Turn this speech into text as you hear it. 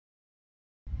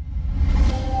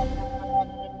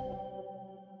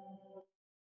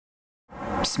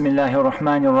بسم الله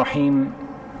الرحمن الرحيم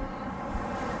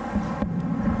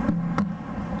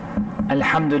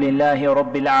الحمد لله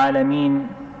رب العالمين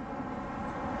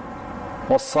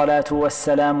والصلاة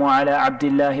والسلام على عبد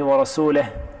الله ورسوله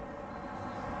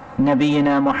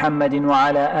نبينا محمد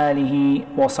وعلى آله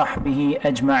وصحبه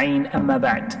أجمعين أما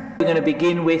بعد. We're going to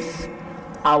begin with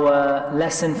our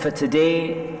lesson for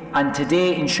today, and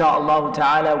today inshaAllah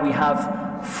ta'ala we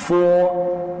have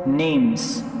 4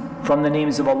 names from the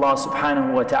names of Allah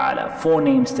subhanahu wa ta'ala. 4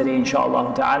 names today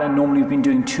inshaAllah ta'ala. Normally we've been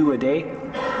doing 2 a day,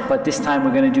 but this time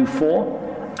we're going to do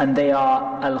 4, and they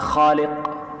are Al-Khaliq,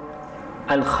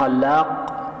 Al-Khallaq,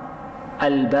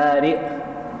 Al-Baari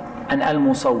and Al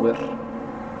Musawwir.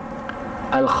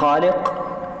 Al-Khaliq,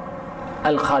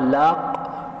 Al-Khallaq,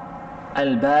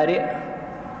 Al-Baari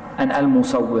and Al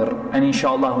Musawwir. And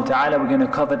inshaAllah ta'ala we're going to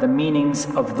cover the meanings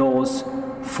of those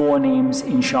 4 names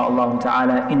inshaAllah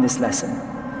ta'ala in this lesson.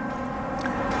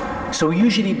 So we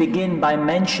usually begin by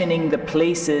mentioning the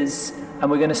places, and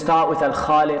we're going to start with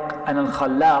Al-Khaliq and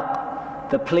Al-Khallaq,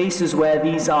 the places where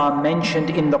these are mentioned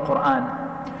in the Quran,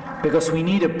 because we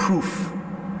need a proof.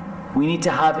 We need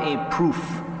to have a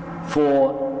proof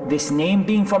for this name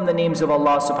being from the names of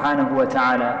Allah subhanahu wa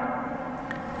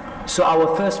ta'ala. So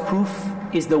our first proof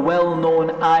is the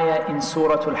well-known ayah in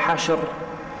Surah Al-Hashr,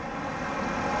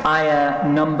 ayah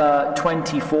number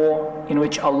 24, in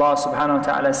which Allah subhanahu wa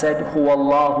ta'ala said, هُوَ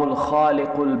اللَّهُ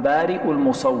الْخَالِقُ الْبَارِئُ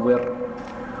الْمُصَوِّرُ.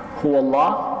 هُوَ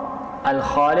اللَّهُ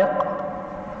الْخَالِقُ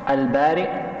الْبَارِئُ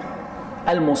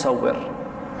الْمُصَوِّرُ.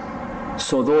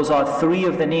 So those are 3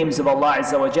 of the names of Allah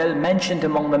Azza wa Jal, mentioned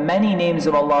among the many names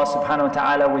of Allah subhanahu wa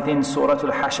ta'ala within Surah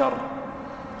Al-Hashr.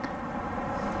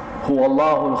 هُوَ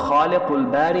اللَّهُ الْخَالِقُ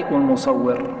الْبَارِئُ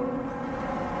الْمُصَوِّرُ.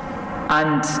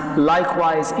 And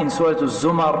likewise in Surah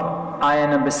Al-Zumar, ayah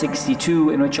number 62,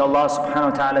 in which Allah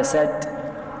subhanahu wa ta'ala said,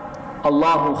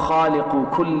 Allahu khaliqu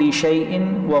kulli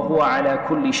shay'in wa huwa ala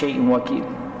kulli shay'in wakil.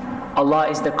 Allah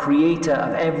is the creator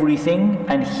of everything,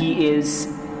 and He is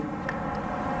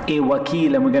a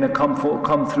wakil, and we're going to come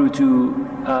through to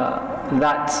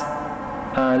that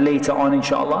later on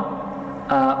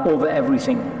inshaAllah, over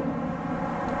everything.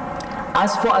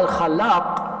 As for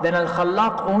Al-Khallaq, then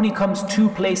Al-Khallaq only comes 2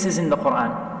 places in the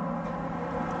Quran.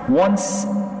 Once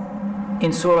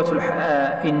in Surah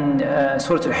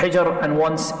Al-Hijr and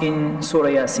once in Surah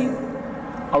Yasin.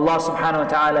 Allah subhanahu wa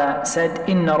ta'ala said,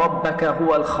 Inna rabbaka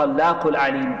huwa al-khallaqul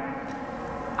alim.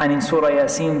 And in Surah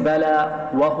Yasin, Bala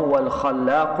wa huwa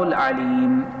al-khallaqul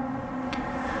alim.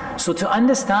 So to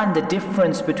understand the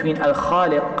difference between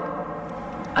Al-Khaliq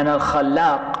and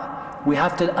Al-Khallaq, we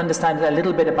have to understand a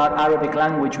little bit about Arabic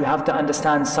language. We have to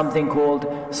understand something called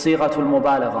Sighatul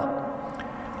Mubalagha.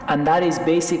 And that is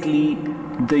basically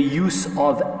the use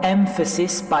of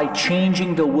emphasis by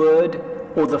changing the word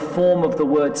or the form of the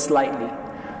word slightly.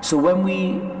 So when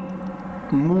we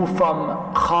move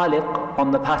from Khaliq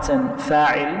on the pattern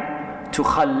Fa'il to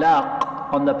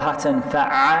Khallaq on the pattern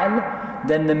Fa'al,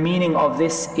 then the meaning of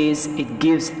this is it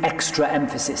gives extra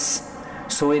emphasis.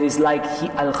 So it is like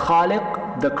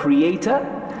Al-Khaliq, the creator,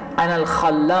 and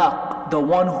Al-Khallaq, the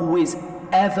one who is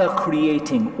ever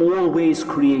creating, always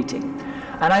creating.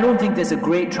 And I don't think there's a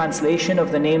great translation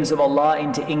of the names of Allah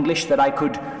into English that I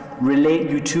could relate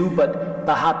you to, but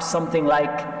perhaps something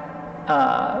like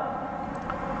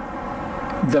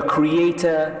the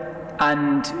creator,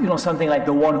 and something like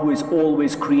the one who is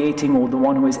always creating, or the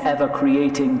one who is ever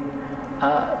creating,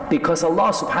 because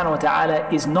Allah subhanahu wa ta'ala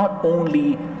is not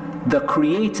only the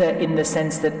creator in the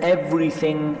sense that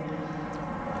everything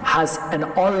has an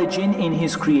origin in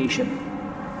His creation.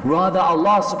 Rather,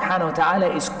 Allah subhanahu wa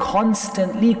ta'ala is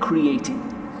constantly creating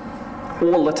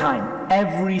all the time,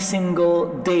 every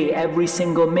single day, every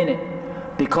single minute.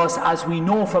 Because as we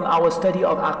know from our study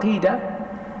of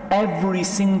Aqidah, every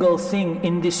single thing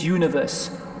in this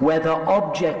universe, whether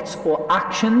objects or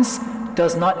actions,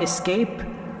 does not escape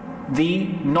the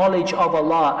knowledge of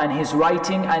Allah and His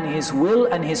writing and His will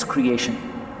and His creation.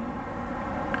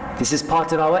 This is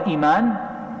part of our Iman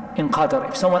in Qadr.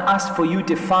 If someone asks for you,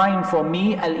 define for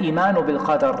me al-Imanu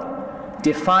bil-Qadr,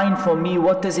 define for me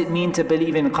what does it mean to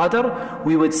believe in Qadr,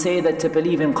 we would say that to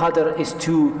believe in Qadr is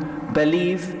to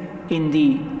believe in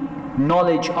the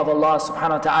knowledge of Allah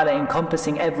subhanahu wa ta'ala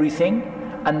encompassing everything,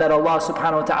 and that Allah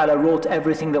subhanahu wa ta'ala wrote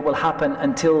everything that will happen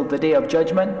until the Day of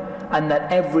Judgment, and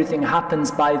that everything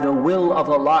happens by the will of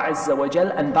Allah Azza wa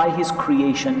Jal and by His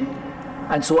creation.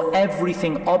 And so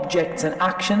everything, objects and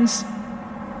actions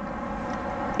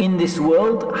in this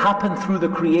world happen through the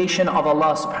creation of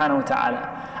Allah subhanahu wa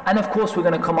ta'ala. And of course we're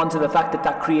going to come on to the fact that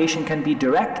that creation can be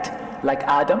direct, like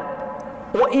Adam,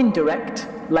 or indirect,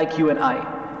 like you and I.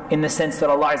 in the sense that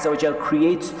Allah Azza wa Jal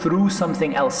creates through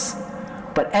something else.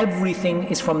 But everything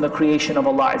is from the creation of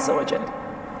Allah Azza wa Jal.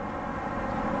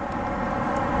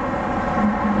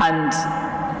 And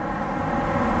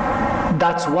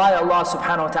that's why Allah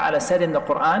subhanahu wa ta'ala said in the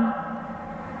Quran,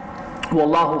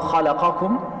 وَاللَّهُ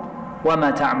خَلَقَكُمْ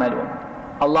وَمَا تَعْمَلُونَ.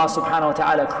 Allah subhanahu wa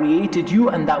ta'ala created you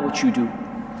and that which you do.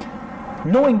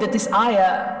 Knowing that this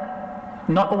ayah,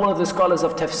 not all of the scholars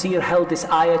of tafsir held this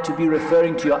ayah to be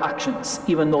referring to your actions,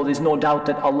 even though there's no doubt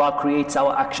that Allah creates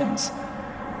our actions.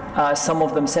 Some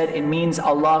of them said it means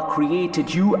Allah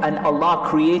created you and Allah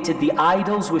created the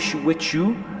idols which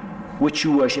you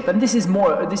worship. And this is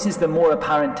the more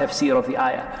apparent tafsir of the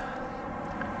ayah.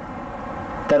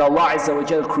 That Allah Azza wa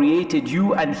Jal created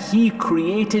you and He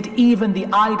created even the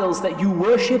idols that you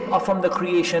worship are from the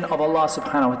creation of Allah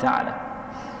subhanahu wa ta'ala.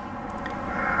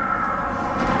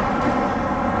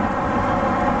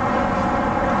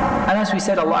 And as we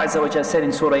said, Allah Azza wa Jal said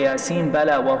in Surah Yasin,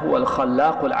 Bala wa huwa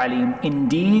al-Khallaq al-Alim.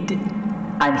 Indeed,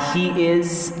 and He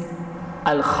is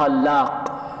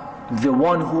al-Khallaq, the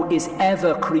one who is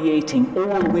ever creating,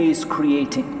 always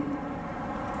creating.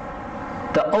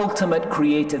 The ultimate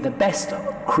creator, the best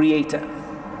creator.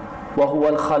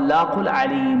 وَهُوَ الْخَلَّاقُ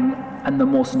الْعَلِيمُ, and the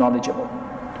most knowledgeable,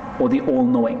 or the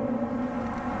all-knowing.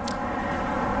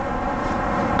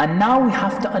 And now we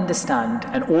have to understand,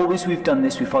 and always we've done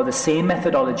this, we follow the same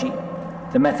methodology,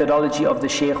 the methodology of the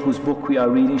Shaykh whose book we are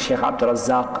reading, Shaykh Abdul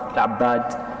Razzaq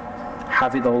Al-Abbad,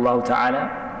 Hafidhahullah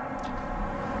Ta'ala.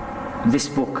 This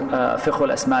book, Fiqh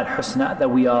al-Asma' al-Husna,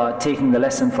 that we are taking the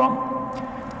lesson from.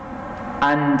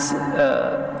 And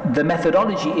the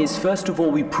methodology is, first of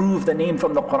all, we prove the name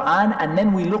from the Quran, and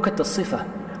then we look at the sifa.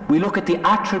 We look at the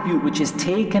attribute which is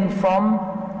taken from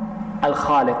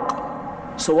Al-Khaliq.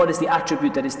 So what is the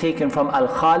attribute that is taken from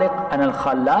Al-Khaliq and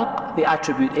Al-Khallaq? The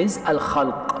attribute is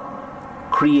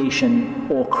Al-Khalq, creation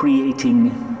or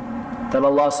creating. That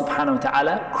Allah subhanahu wa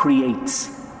ta'ala creates.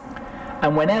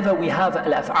 And whenever we have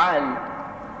Al-Af'al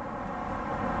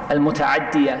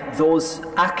Al-Muta'addiyah, those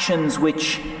actions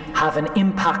which have an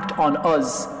impact on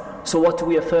us. So what do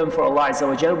we affirm for Allah Azza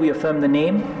wa Jal? We affirm the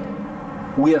name,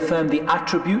 we affirm the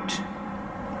attribute,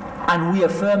 and we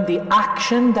affirm the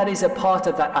action that is a part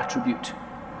of that attribute.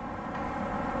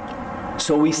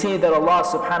 So we say that Allah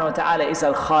subhanahu wa ta'ala is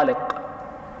Al-Khaliq,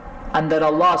 and that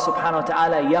Allah subhanahu wa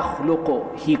ta'ala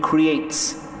yakhluqu, He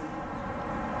creates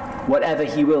whatever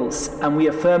He wills. And we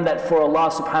affirm that for Allah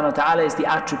subhanahu wa ta'ala is the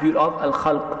attribute of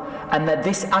Al-Khalq, and that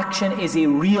this action is a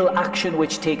real action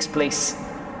which takes place.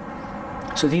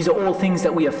 So these are all things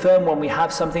that we affirm when we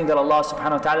have something that Allah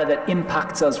subhanahu wa ta'ala that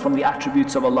impacts us from the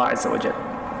attributes of Allah Azza wa Jal.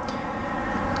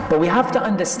 But we have to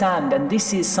understand, and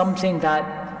this is something that,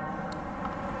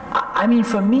 I mean,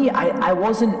 for me,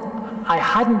 I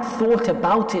hadn't thought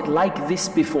about it like this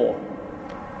before.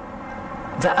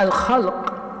 The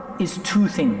Al-Khalq is two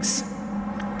things.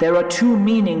 There are two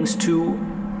meanings to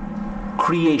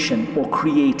creation or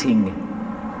creating.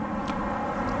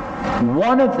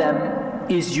 One of them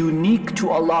is unique to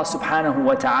Allah subhanahu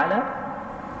wa ta'ala,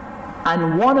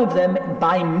 and one of them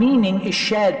by meaning is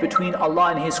shared between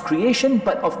Allah and His creation,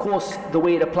 but of course the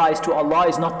way it applies to Allah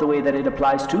is not the way that it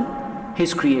applies to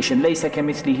His creation. لَيْسَ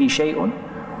كَمِثْلِهِ شَيْءٌ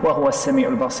وَهُوَ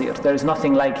السَّمِيعُ الْبَصِيرُ. There is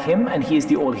nothing like Him, and He is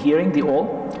the all-hearing, the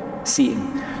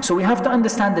all-seeing. So we have to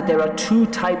understand that there are two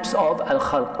types of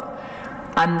al-khalq.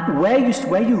 And where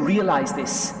you realize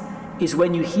this is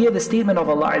when you hear the statement of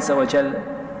Allah Azza wa Jal,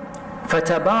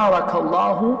 فَتَبَارَكَ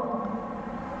اللَّهُ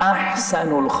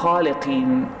أَحْسَنُ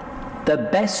الْخَالِقِينَ, the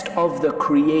best of the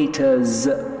creators.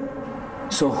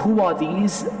 So who are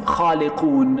these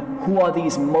khaliqun? Who are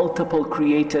these multiple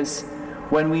creators?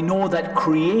 When we know that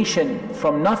creation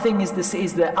from nothing is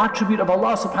the attribute of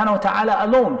Allah subhanahu wa ta'ala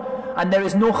alone, and there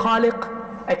is no khaliq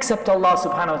except Allah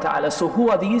subhanahu wa ta'ala. So who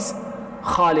are these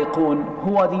khaliqun?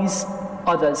 Who are these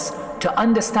others? To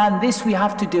understand this, we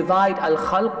have to divide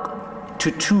al-khalq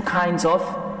to two kinds of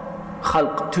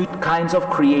khalq, two kinds of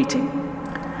creating.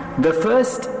 The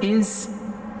first is,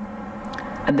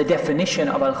 and the definition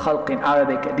of al-khalq in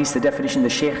Arabic, at least the definition the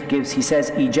Shaykh gives, he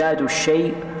says, إِيجَادُ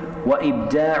الشَّيْء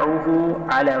وَإِبْدَاعُهُ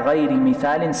عَلَى غَيْرِ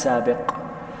مِثَالٍ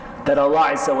سَابِقٍ. That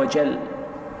Allah Azza wa Jal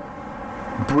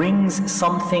brings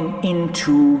something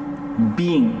into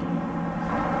being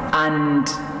and,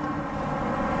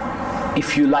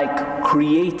 if you like,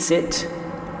 creates it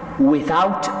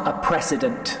without a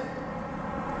precedent.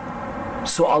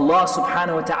 So Allah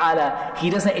subhanahu wa ta'ala,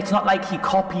 it's not like He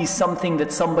copies something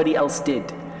that somebody else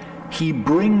did. He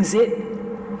brings it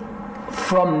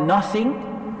from nothing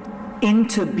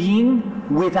into being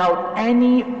without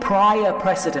any prior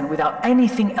precedent, without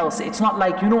anything else. It's not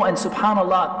like, and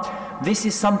subhanAllah, this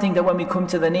is something that when we come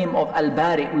to the name of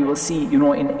Al-Baari, we will see,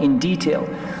 in detail,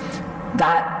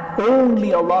 that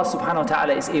only Allah subhanahu wa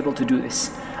ta'ala is able to do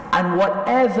this. And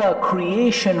whatever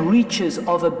creation reaches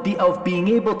of being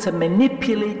able to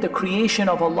manipulate the creation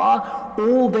of Allah,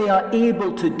 all they are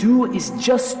able to do is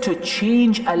just to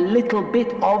change a little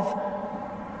bit of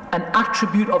an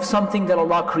attribute of something that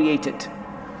Allah created.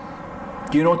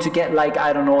 To get like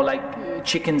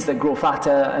chickens that grow fatter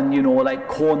and like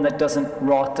corn that doesn't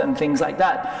rot and things like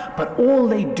that. But all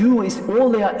they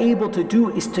are able to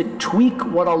do is to tweak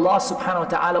what Allah subhanahu wa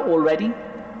ta'ala already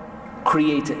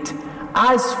created.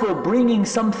 As for bringing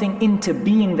something into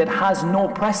being that has no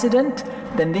precedent,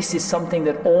 then this is something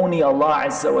that only Allah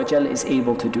Azza wa Jal is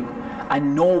able to do.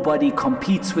 And nobody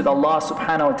competes with Allah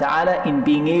subhanahu wa ta'ala in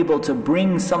being able to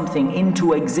bring something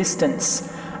into existence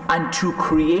and to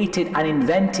create it and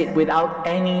invent it without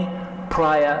any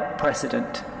prior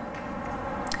precedent.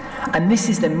 And this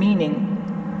is the meaning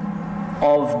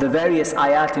of the various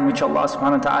ayat in which Allah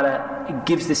subhanahu wa ta'ala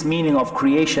gives this meaning of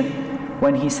creation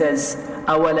when He says,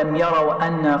 أَوَلَمْ يَرَوْا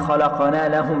أَنَّا خَلَقْنَا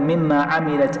لَهُم مِّمَّا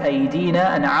عَمِلَتْ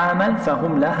أَيْدِينَا أَنْعَامًا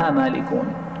فَهُمْ لَهَا مَالِكُونَ.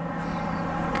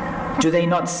 Do they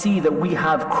not see that we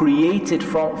have created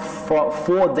for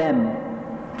them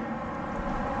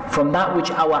from that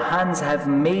which our hands have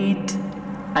made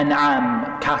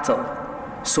an'am, cattle,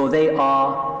 so they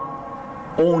are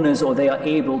owners or they are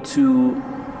able to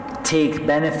take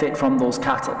benefit from those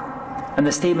cattle. And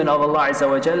the statement of Allah Azza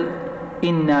wa Jal,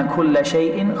 إِنَّا كُلَّ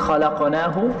شَيْءٍ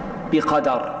خَلَقْنَاهُ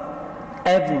بِقَدَرٍ.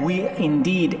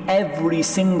 Indeed, every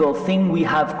single thing we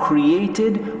have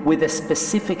created with a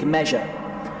specific measure.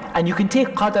 And you can take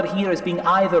qadr here as being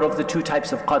either of the two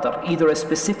types of qadr, either a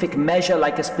specific measure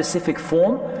like a specific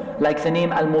form, like the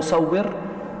name Al Musawwir,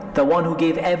 the one who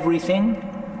gave everything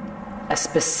a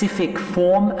specific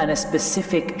form and a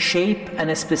specific shape and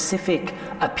a specific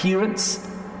appearance.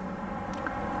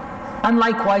 And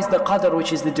likewise the qadr,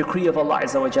 which is the decree of Allah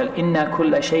Azza wa Jal, إِنَّا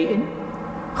كُلَّ شَيْءٍ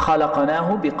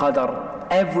خَلَقْنَاهُ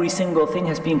بِقَدَرٍ. Every single thing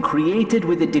has been created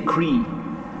with a decree,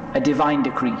 a divine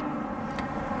decree.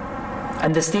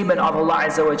 And the statement of Allah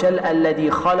Azza wa Jal, الَّذِي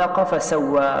خَلَقَ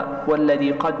فَسَوَّى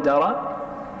وَالَّذِي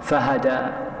قَدَّرَ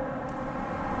فَهَدَى.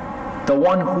 The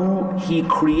one who He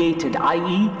created,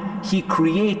 i.e. He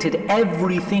created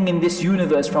everything in this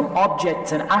universe from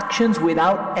objects and actions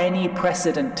without any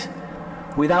precedent,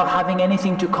 without having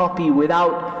anything to copy,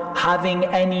 without having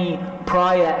any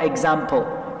prior example.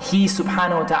 He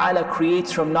subhanahu wa ta'ala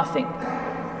creates from nothing.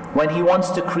 When He wants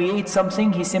to create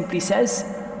something, He simply says,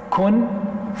 kun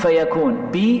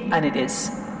fayakun, be, and it is.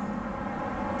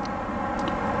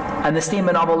 And the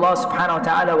statement of Allah subhanahu wa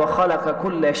ta'ala, وَخَلَقَ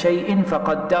كُلَّ شَيْءٍ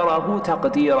فَقَدَّرَهُ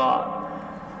تَقْدِيرًا.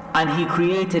 And He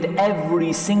created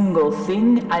every single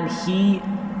thing and He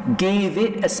gave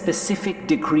it a specific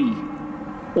decree,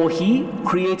 or He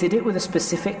created it with a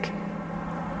specific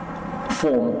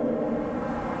form.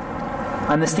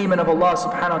 And the statement of Allah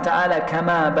subhanahu wa ta'ala,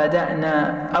 كَمَا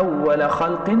بَدَأْنَا أَوَّلَ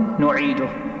خَلْقٍ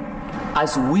نُعِيدُهُ.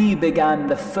 As we began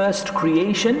the first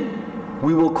creation,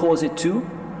 we will cause it to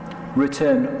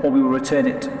return, or we will return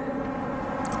it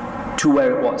to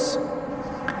where it was.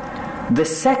 The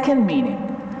second meaning,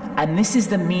 and this is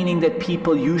the meaning that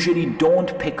people usually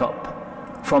don't pick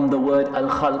up from the word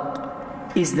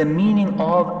al-khalq, is the meaning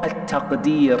of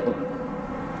at-taqdeer,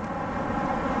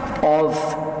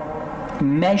 of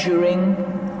measuring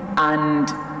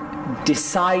and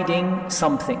deciding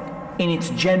something in its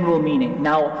general meaning.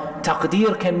 Now,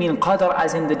 taqdeer can mean qadr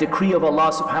as in the decree of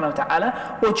Allah subhanahu wa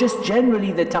ta'ala, or just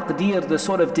generally the taqdeer, the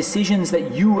sort of decisions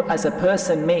that you as a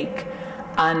person make,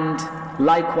 and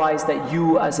likewise that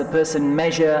you as a person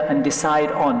measure and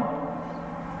decide on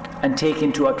and take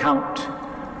into account.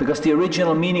 Because the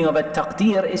original meaning of a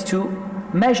taqdeer is to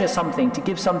measure something, to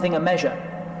give something a measure.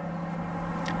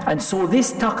 And so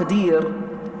this taqdeer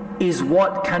is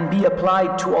what can be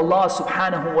applied to Allah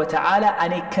subhanahu wa ta'ala,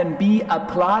 and it can be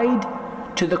applied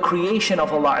to the creation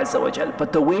of Allah Azza wa Jal.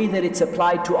 But the way that it's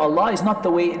applied to Allah is not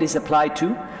the way it is applied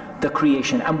to the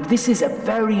creation. And this is a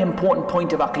very important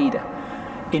point of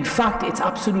aqeedah. In fact, it's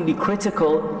absolutely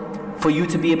critical for you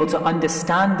to be able to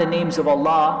understand the names of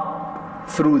Allah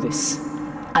through this.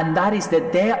 And that is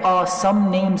that there are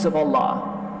some names of Allah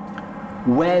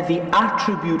where the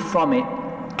attribute from it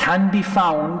can be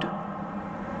found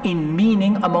in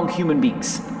meaning among human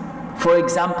beings. For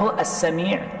example,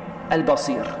 as-Sami'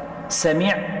 al-Basir.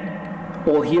 Sami',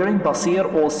 all hearing,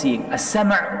 Basir, all seeing.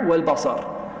 As-Sam'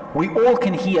 wal-Basar. We all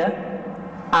can hear,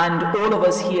 and all of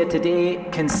us here today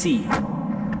can see.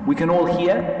 We can all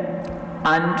hear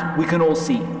and we can all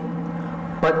see.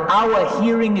 But our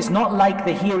hearing is not like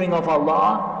the hearing of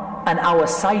Allah, and our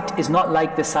sight is not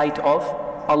like the sight of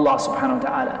Allah subhanahu wa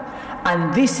ta'ala.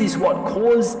 And this is what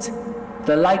caused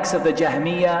the likes of the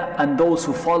Jahmiyyah and those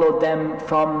who followed them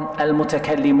from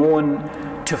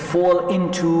al-mutakallimun to fall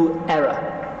into error,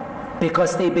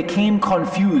 because they became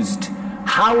confused.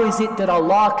 How is it that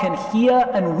Allah can hear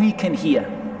and we can hear?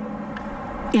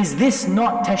 Is this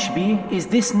not tashbih? Is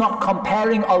this not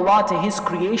comparing Allah to His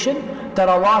creation, that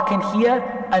Allah can hear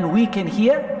and we can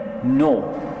hear? No,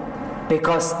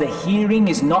 because the hearing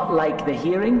is not like the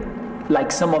hearing.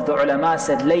 Like some of the ulama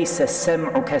said, لَيْسَ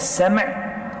السَّمْعُ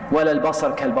كَالسَّمْعِ وَلَا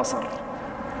الْبَصَرُ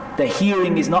كَالْبَصَرِ. The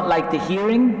hearing is not like the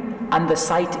hearing, and the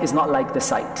sight is not like the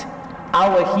sight.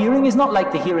 Our hearing is not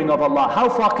like the hearing of Allah. How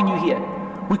far can you hear?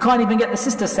 We can't even get the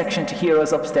sister section to hear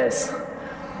us upstairs.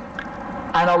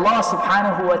 And Allah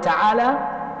subhanahu wa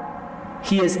ta'ala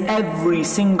hears every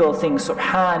single thing.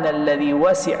 سُبْحَانَ الَّذِي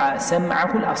وَسِعَ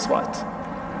سَمْعَهُ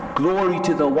الْأَصْوَاتِ. Glory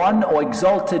to the one, or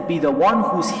exalted be the one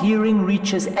whose hearing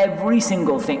reaches every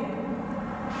single thing.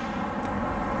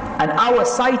 And our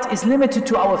sight is limited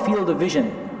to our field of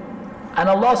vision. And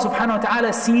Allah subhanahu wa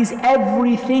ta'ala sees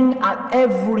everything at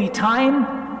every time,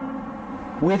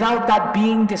 without that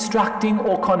being distracting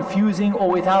or confusing, or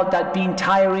without that being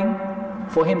tiring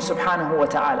for Him subhanahu wa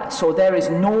ta'ala. So there is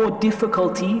no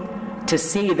difficulty to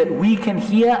say that we can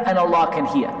hear and Allah can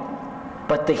hear.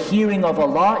 But the hearing of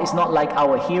Allah is not like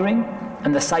our hearing,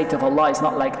 and the sight of Allah is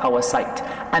not like our sight.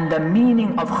 And the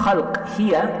meaning of Khallaq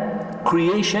here,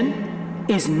 creation,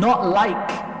 is not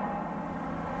like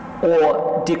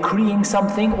or decreeing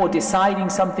something or deciding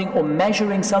something or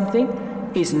measuring something,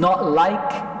 is not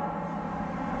like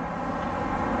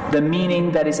the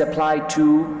meaning that is applied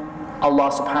to Allah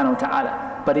subhanahu wa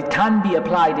ta'ala. But it can be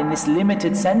applied in this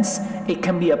limited sense. It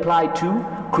can be applied to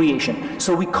creation.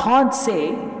 So we can't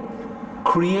say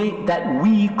that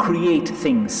we create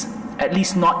things, at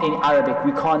least not in Arabic.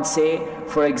 We can't say,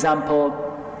 for example,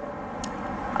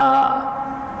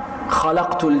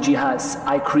 khalaqtul jihaz,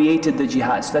 I created the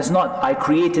jihaz. That's not, I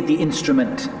created the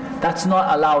instrument. That's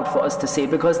not allowed for us to say,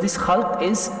 because this khalq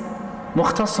is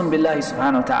mukhtassun billahi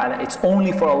subhanahu wa ta'ala. It's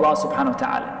only for Allah subhanahu wa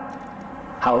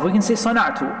ta'ala. However, we can say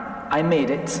sana'tu, I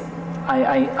made it,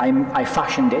 I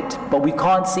fashioned it, but we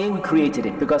can't say we created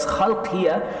it, because khalq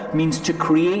here means to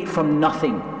create from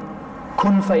nothing.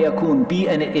 Kun fayakun, be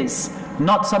and it is.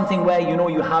 Not something where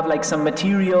you have like some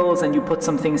materials and you put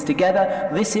some things together.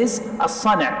 This is a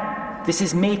sana'. This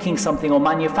is making something or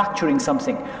manufacturing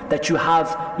something, that you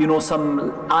have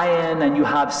some iron and you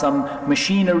have some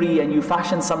machinery and you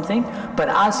fashion something. But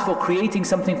as for creating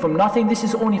something from nothing, this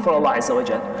is only for Allah Azza wa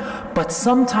Jal. But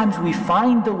sometimes we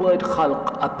find the word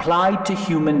khalq applied to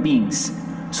human beings.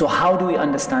 So how do we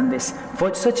understand this?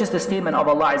 For such as the statement of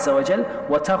Allah Azza wa Jal,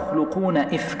 وَتَخْلُقُونَ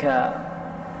إِفْكًا.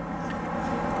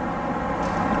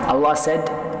 Allah said,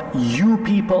 you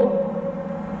people,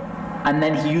 and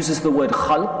then He uses the word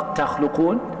khalq,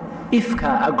 takhluqun,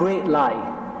 ifka, a great lie.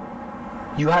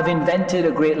 You have invented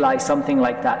a great lie, something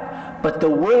like that. But the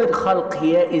word khalq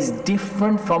here is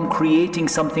different from creating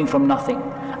something from nothing.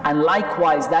 And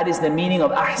likewise, that is the meaning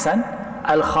of ahsan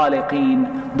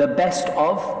al-khaliqeen, the best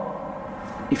of,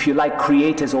 if you like,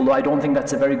 creators, although I don't think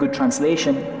that's a very good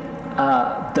translation.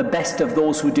 The best of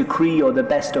those who decree, or the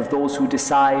best of those who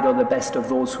decide, or the best of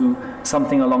those who,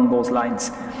 something along those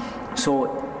lines.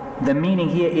 So the meaning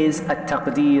here is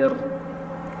at-taqdeer,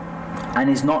 and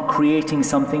is not creating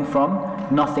something from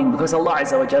nothing, because Allah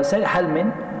Azza wa Jalla said, هَلْ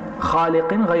مِنْ خَالِقٍ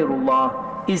غَيْرُ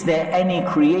اللَّهِ. Is there any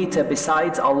creator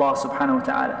besides Allah subhanahu wa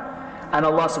ta'ala? And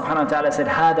Allah subhanahu wa ta'ala said,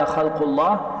 هَذَا خَلْقُ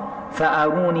اللَّهِ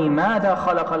فَأَرُونِي مَاذَا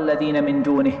خَلَقَ الَّذِينَ مِن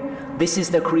دُونِهِ. This is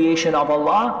the creation of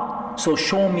Allah, so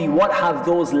show me what have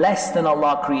those less than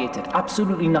Allah created.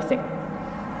 Absolutely nothing.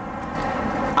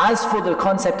 As for the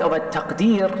concept of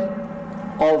at-taqdeer,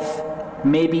 of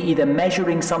maybe either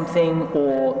measuring something,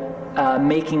 or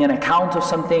making an account of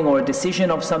something, or a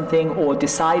decision of something, or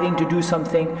deciding to do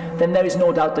something, then there is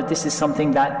no doubt that this is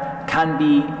something that can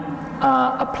be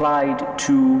applied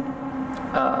to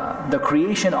the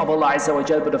creation of Allah Azza wa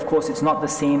Jal, but of course it's not the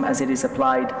same as it is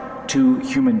applied to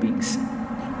human beings.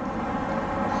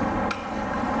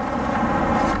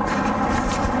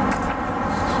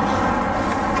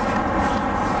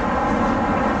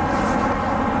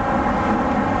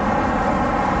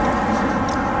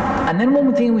 And then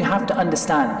one thing we have to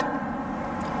understand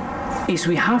is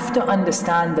we have to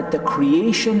understand that the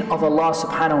creation of Allah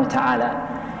subhanahu wa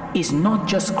ta'ala is not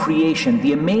just creation.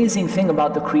 The amazing thing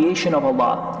about the creation of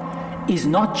Allah is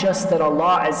not just that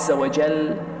Allah Azza wa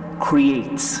Jal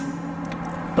creates,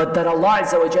 but that Allah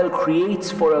Azza wa Jal creates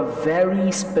for a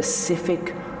very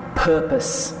specific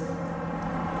purpose.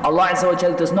 Allah Azza wa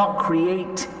Jal does not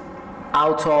create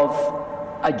out of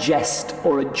a jest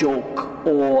or a joke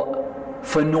or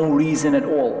for no reason at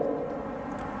all.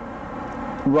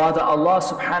 Rather, Allah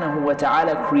subhanahu wa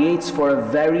ta'ala creates for a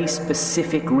very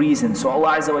specific reason. So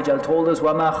Allah Azza wa Jal told us,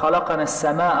 وَمَا خَلَقَنَا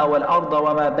السَّمَاءَ وَالْأَرْضَ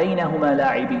وَمَا بَيْنَهُمَا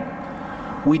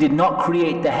لَاعِبِينَ. We did not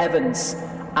create the heavens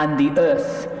and the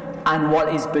earth and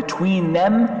what is between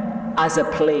them as a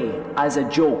play, as a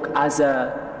joke, as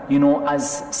a,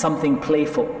 as something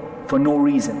playful, for no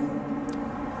reason.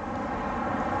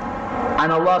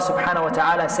 And Allah subhanahu wa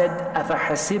ta'ala said,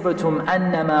 أَفَحَسِبْتُمْ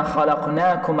أَنَّمَا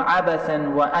خَلَقْنَاكُمْ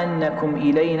عَبَثًا وَأَنَّكُمْ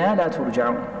إِلَيْنَا لَا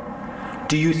تُرْجَعُونَ.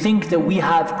 Do you think that we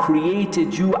have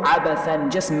created you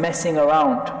abathan, just messing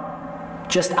around,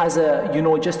 just as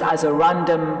a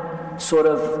random sort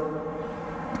of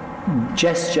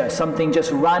gesture, something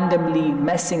just randomly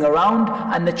messing around,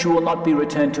 and that you will not be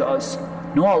returned to us?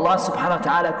 No, Allah subhanahu wa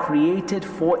ta'ala created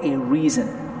for a reason.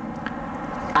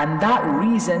 And that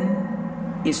reason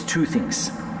is two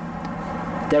things.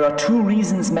 There are two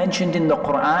reasons mentioned in the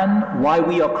Quran why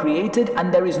we are created,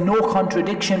 and there is no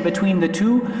contradiction between the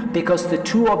two, because the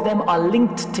two of them are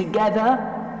linked together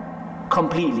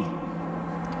completely.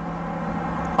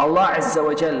 Allah Azza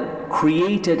wa Jal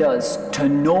created us to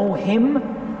know Him,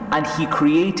 and He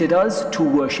created us to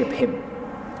worship Him.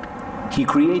 He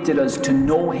created us to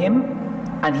know Him,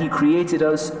 and He created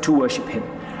us to worship Him.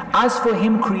 As for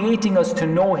Him creating us to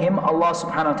know Him, Allah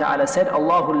subhanahu wa ta'ala said,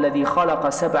 Allahu alladhi khalaqa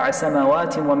sab'a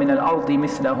samawati wa min al-ardi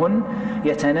mithlahun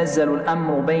yatanazzalu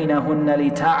al-amru baynahunna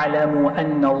lita'lamu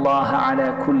anna Allaha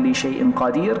ala kulli shay'in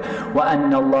qadir wa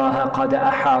anna Allaha qad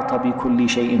ahata bi kulli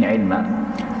shay'in ilma.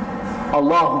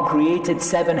 Allah who created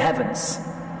 7 heavens,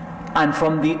 and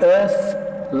from the earth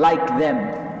like them,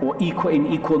 or in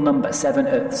equal number, 7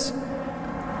 earths,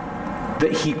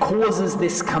 that He causes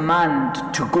this command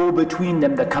to go between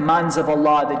them, the commands of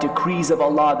Allah, the decrees of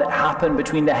Allah that happen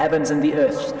between the heavens and the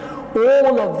earth.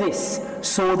 All of this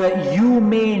so that you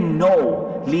may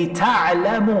know,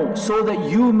 لِتَعْلَمُوا, so that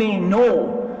you may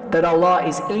know that Allah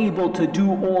is able to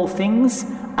do all things,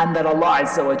 and that Allah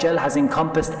Azza wa Jal has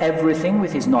encompassed everything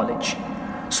with His knowledge.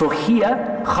 So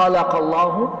here, خَلَقَ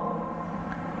اللَّهُ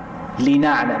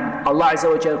لِنَعْلَمْ. Allah Azza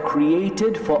wa Jal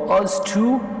created for us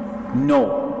to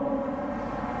know.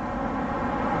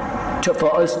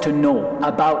 For us to know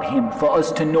about Him, for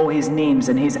us to know His names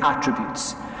and His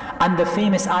attributes. And the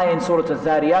famous ayah in Surah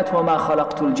Al-Dhariyat, وَمَا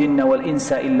خَلَقْتُ الْجِنَّ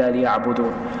وَالْإِنسَ إِلَّا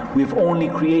لِيَعْبُدُونَ. We've only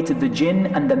created the jinn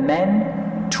and the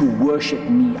men to worship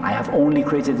me. I have only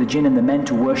created the jinn and the men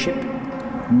to worship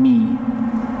me.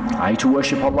 To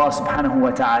worship Allah subhanahu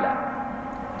wa ta'ala.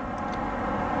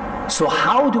 So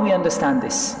how do we understand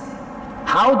this?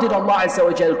 How did Allah Azza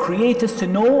wa Jal create us to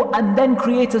know and then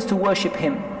create us to worship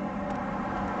Him?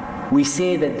 We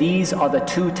say that these are the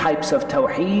two types of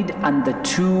tawheed, and the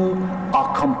two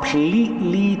are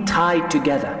completely tied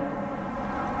together.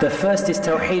 The first is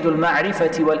tawheed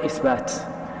al-ma'rifati wal-ithbat,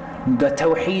 the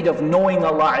tawheed of knowing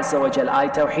Allah Azza wa Jal,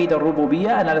 tawheed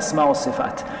al-rububiyyah and al-asma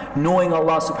wal-sifat, knowing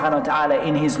Allah subhanahu wa ta'ala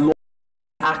in His law,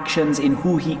 actions, in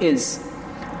who He is.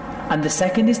 And the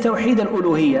second is tawheed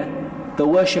al-uluhiyyah, the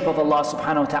worship of Allah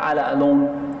subhanahu wa ta'ala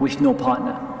alone with no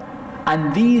partner.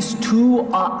 And these two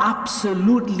are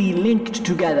absolutely linked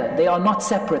together. They are not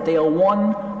separate. They are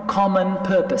one common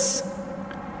purpose.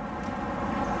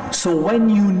 So when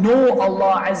you know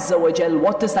Allah Azza wa Jal,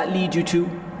 what does that lead you to?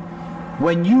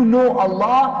 When you know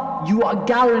Allah, you are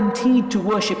guaranteed to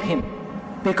worship Him.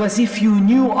 Because if you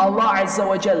knew Allah Azza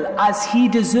wa Jal as He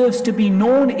deserves to be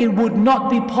known, it would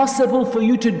not be possible for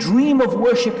you to dream of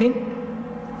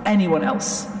worshipping anyone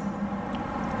else.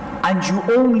 And you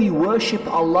only worship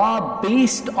Allah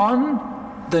based on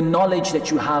the knowledge that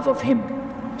you have of Him.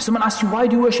 Someone asks you, why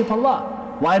do you worship Allah?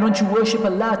 Why don't you worship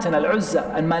Allāh and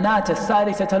Al-Uzza and Manat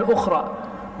al-Thalithat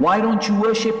al-Ukhra? Why don't you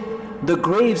worship the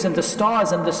graves and the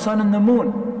stars and the sun and the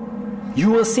moon? You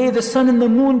will say the sun and the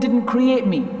moon didn't create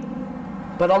me,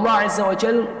 but Allah Azza wa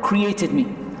Jal created me.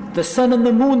 The sun and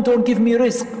the moon don't give me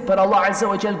rizq, but Allah Azza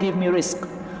wa Jal gave me rizq.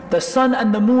 The sun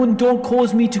and the moon don't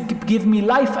cause me to give me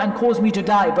life and cause me to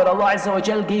die, but Allah Azza wa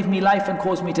Jal gave me life and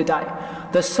caused me to die.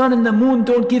 The sun and the moon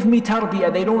don't give me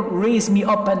tarbiyah, they don't raise me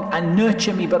up and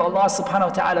nurture me, but Allah subhanahu wa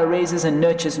ta'ala raises and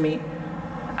nurtures me.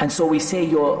 And so we say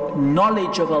your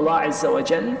knowledge of Allah Azza wa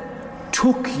Jal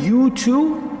took you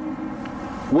to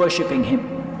worshipping Him.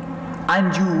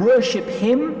 And you worship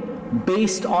Him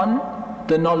based on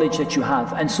the knowledge that you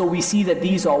have. And so we see that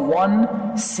these are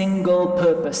one single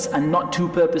purpose and not two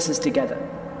purposes together.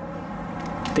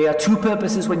 They are two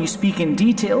purposes when you speak in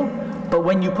detail, But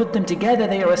when you put them together,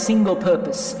 they are a single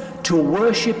purpose: to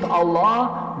worship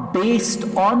Allah based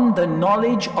on the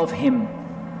knowledge of Him.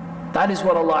 That is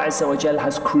what Allah Azza wa Jal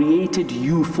has created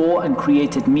you for, and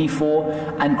created me for,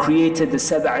 and created the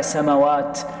sab'a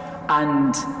samawat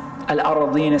and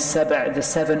al-aradeen al-sab'a, the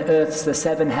 7 earths, the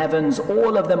 7 heavens.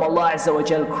 All of them Allah Azza wa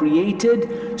Jal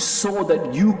created so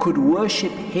that you could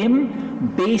worship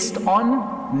Him based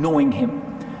on knowing Him,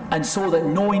 and so that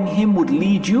knowing Him would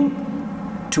lead you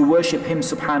to worship Him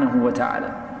subhanahu wa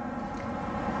ta'ala.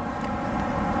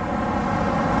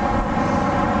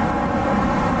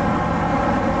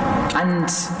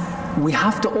 And we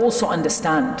have to also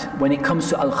understand, when it comes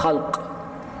to Al-Khalq,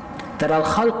 that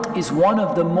Al-Khalq is one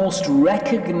of the most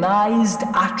recognized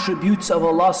attributes of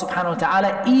Allah subhanahu wa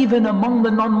ta'ala, even among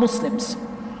the non-Muslims.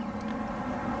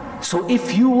 So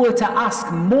if you were to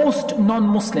ask most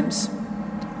non-Muslims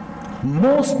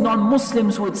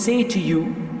would say to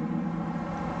you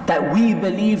that we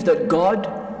believe that God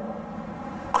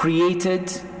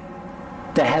created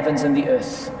the heavens and the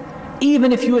earth.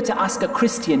 Even if you were to ask a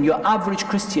Christian, your average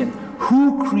Christian,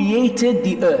 who created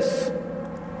the earth?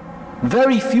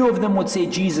 Very few of them would say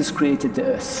Jesus created the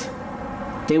earth.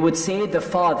 They would say the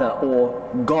Father, or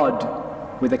God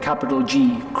with a capital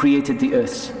G, created the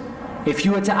earth. If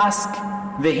you were to ask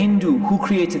the Hindu, who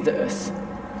created the earth?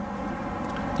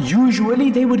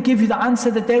 Usually they would give you the answer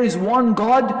that there is one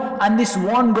God, and this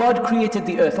one God created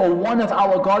the earth, or one of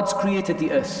our gods created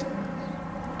the earth.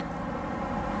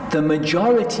 The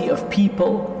majority of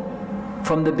people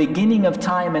from the beginning of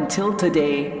time until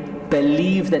today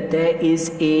believe that there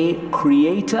is a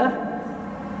creator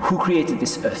who created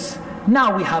this earth.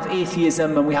 Now we have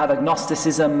atheism, and we have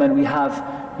agnosticism, and we have,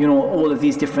 all of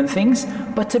these different things.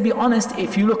 But to be honest,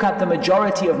 if you look at the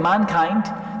majority of mankind,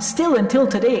 still until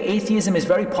today, atheism is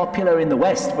very popular in the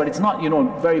West, but it's not,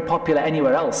 very popular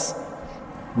anywhere else,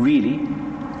 really.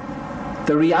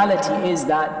 The reality is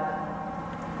that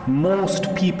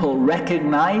most people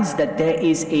recognize that there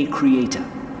is a creator.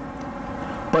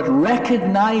 But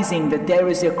recognizing that there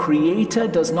is a creator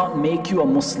does not make you a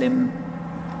Muslim.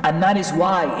 And that is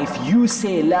why if you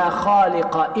say La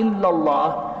Khaliqa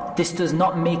illallah, this does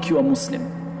not make you a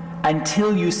Muslim.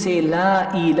 Until you say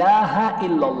La ilaha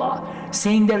illallah.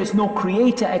 Saying there is no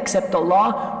creator except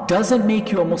Allah doesn't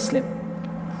make you a Muslim.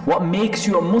 What makes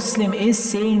you a Muslim is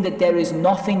saying that there is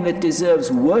nothing that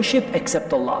deserves worship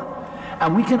except Allah.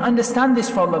 And we can understand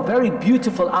this from a very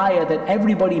beautiful ayah that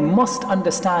everybody must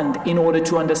understand in order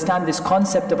to understand this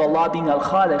concept of Allah being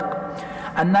Al-Khaliq.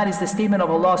 And that is the statement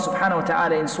of Allah subhanahu wa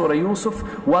ta'ala in Surah Yusuf,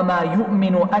 وَمَا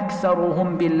يُؤْمِنُ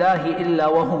أَكْثَرُهُمْ بِاللَّهِ إِلَّا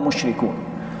وَهُمْ مُشْرِكُونَ.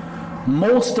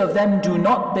 Most of them do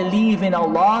not believe in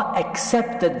Allah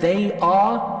except that they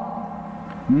are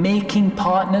making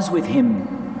partners with Him.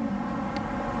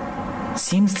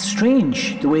 Seems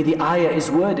strange the way the ayah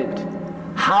is worded.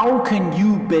 How can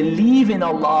you believe in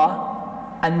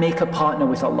Allah and make a partner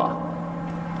with Allah?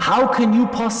 How can you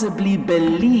possibly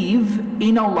believe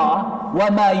in Allah?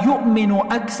 وَمَا يُؤْمِنُ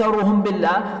أَكْثَرُهُمْ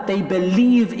بِاللَّهِ. They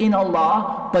believe in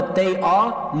Allah, but they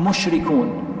are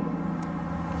mushrikun.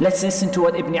 Let's listen to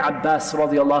what Ibn Abbas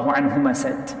radiallahu anhuma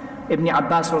said. Ibn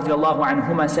Abbas radiallahu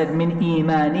anhuma said, مِنْ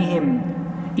إِيمَانِهِمْ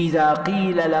إذا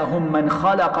قيل لهم من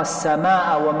خلق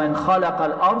السماء ومن خلق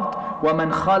الأرض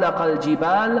ومن خلق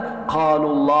الجبال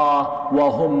قالوا الله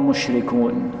وهم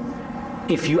مشركون.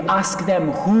 If you ask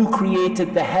them who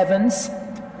created the heavens,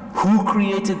 who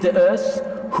created the earth,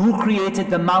 who created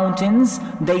the mountains,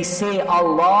 they say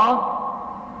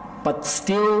Allah, but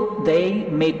still they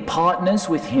make partners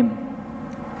with Him.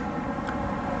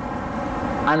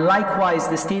 And likewise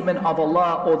the statement of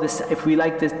Allah, or this, if we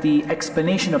like this, the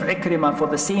explanation of Ikrimah for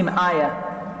the same ayah.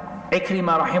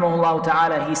 Ikrimah rahimahullah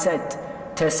ta'ala, he said,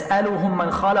 تَسْأَلُهُمْ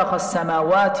مَنْ خَلَقَ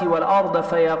السَّمَاوَاتِ وَالْأَرْضَ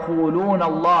فَيَقُولُونَ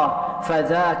اللَّهِ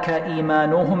فَذَاكَ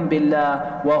إِيمَانُهُمْ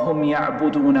بِاللَّهِ وَهُمْ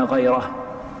يَعْبُدُونَ غَيْرَهُ.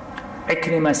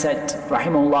 Ikrimah said,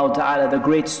 rahimahullah ta'ala, the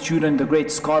great student, the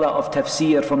great scholar of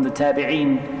tafsir from the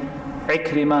tabi'een,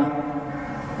 Ikrimah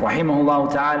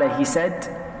rahimahullah ta'ala, he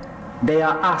said, they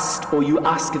are asked, or you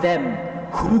ask them,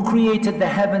 who created the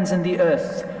heavens and the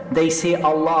earth? They say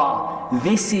Allah.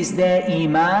 This is their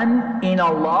iman in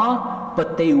Allah,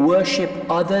 but they worship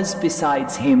others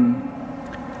besides Him.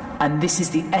 And this is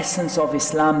the essence of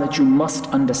Islam that you must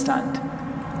understand.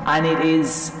 And it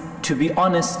is, to be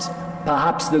honest,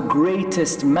 perhaps the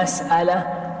greatest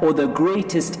mas'ala, or the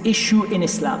greatest issue in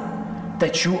Islam.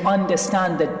 That you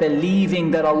understand that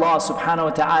believing that Allah subhanahu wa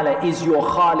ta'ala is your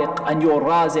Khaliq and your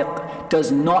Raziq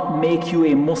does not make you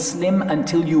a Muslim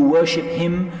until you worship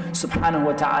Him subhanahu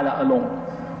wa ta'ala alone.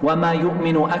 وَمَا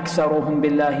يُؤْمِنُ أَكْثَرُهُمْ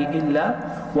بِاللَّهِ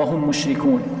إِلَّا وَهُمْ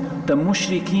مُشْرِكُونَ. the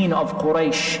mushrikeen of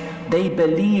Quraysh, they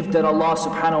believed that Allah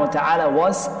subhanahu wa ta'ala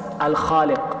was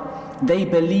Al-Khaliq. They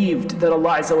believed that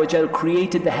Allah Azza wa Jal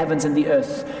created the heavens and the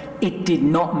earth. It did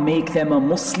not make them a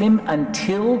Muslim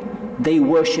until they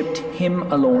worshipped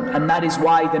Him alone. And that is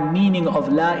why the meaning of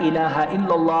La ilaha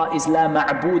illallah is La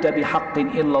ma'buda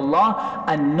bihaqqin illallah,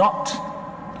 and not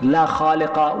La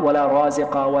khaliqa wa la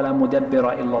raziqa wa la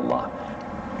mudabbira illallah.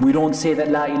 We don't say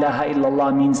that La ilaha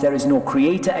illallah means there is no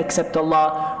creator except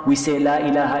Allah. We say La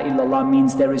ilaha illallah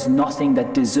means there is nothing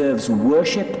that deserves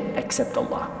worship except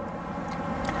Allah.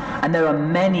 And there are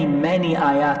many, many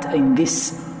ayat in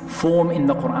this form in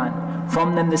the Quran.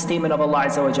 From them the statement of Allah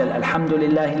Azza wa Jal,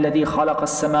 Alhamdulillahi alladhi khalaqa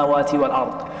as-samawati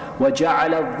wal-ard wa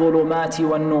ja'ala adh-dhulumati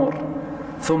wan-nur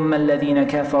thumma alladhina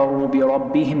kafaru bi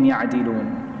rabbihim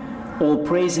ya'dilun. All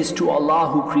praises to Allah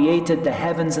who created the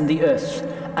heavens and the earth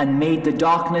and made the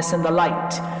darkness and the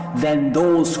light. Then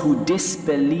those who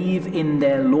disbelieve in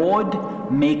their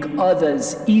Lord make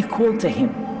others equal to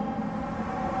Him,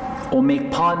 or make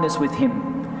partners with Him.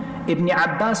 Ibn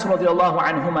Abbas radiallahu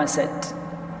anhuma said,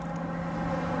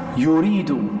 يريد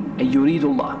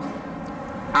الله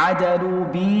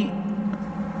عدلوا بي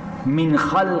من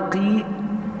خلق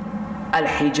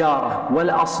الحجارة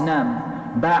والأصنام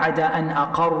بعد أن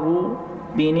أقروا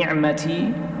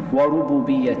بنعمتي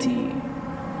وربوبيتي.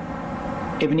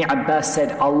 Ibn Abbas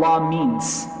said, Allah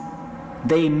means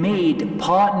they made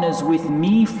partners with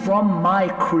me from my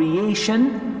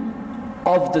creation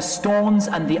of the stones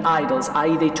and the idols,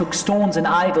 i.e. they took stones and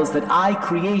idols that I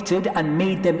created and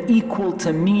made them equal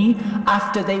to me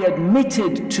after they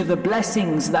admitted to the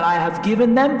blessings that I have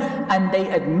given them and they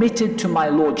admitted to my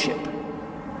lordship.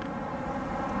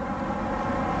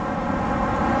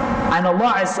 And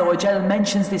Allah Azza wa Jal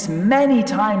mentions this many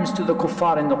times to the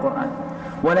kuffar in the Quran.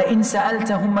 وَلَئِن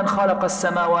سَأَلْتَهُمْ مَنْ خَلَقَ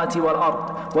السَّمَاوَاتِ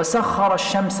وَالْأَرْضِ وَسَخَّرَ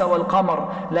الشَّمْسَ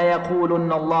وَالْقَمَرَ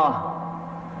لَيَقُولُنَّ اللَّهِ.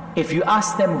 If you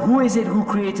ask them, who is it who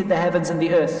created the heavens and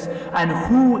the earth, and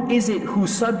who is it who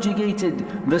subjugated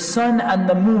the sun and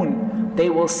the moon, they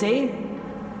will say,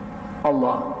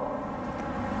 Allah.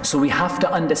 So we have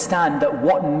to understand that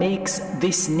what makes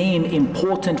this name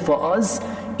important for us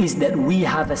is that we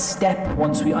have a step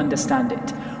once we understand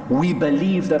it. We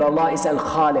believe that Allah is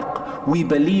Al-Khaliq. We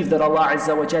believe that Allah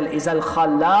Azza wa Jal is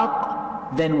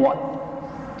Al-Khallaq. Then what?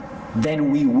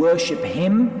 Then we worship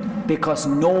Him, because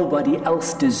nobody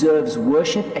else deserves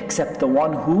worship except the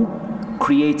one who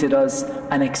created us,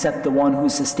 and except the one who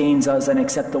sustains us, and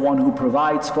except the one who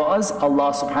provides for us.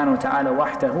 Allah subhanahu wa ta'ala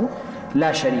wahdahu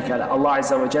la sharika la. Allah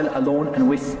Azza wa Jal alone and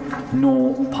with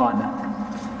no partner.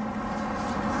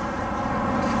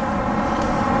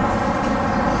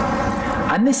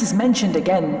 And this is mentioned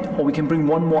again, or we can bring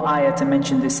one more ayah to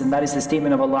mention this, and that is the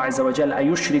statement of Allah Azza wa Jal,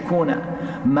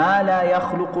 أَيُشْرِكُونَ مَا لَا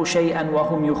يَخْلُقُ شَيْئًا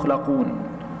وَهُمْ يُخْلَقُونَ.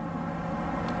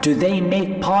 Do they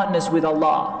make partners with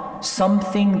Allah,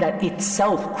 something that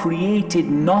itself created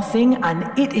nothing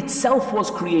and it itself was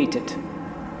created?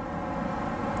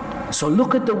 So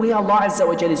look at the way Allah Azza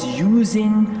wa Jal is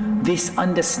using this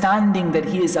understanding that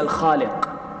He is Al-Khaliq.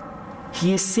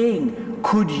 He is saying,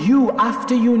 could you,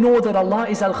 after you know that Allah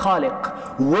is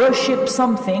Al-Khaliq, worship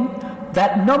something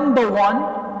that, number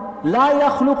one, لا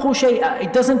يخلق شيئا,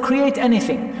 it doesn't create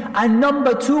anything, and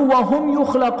number two, وهم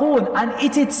يخلقون, and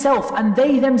it itself and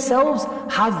they themselves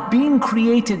have been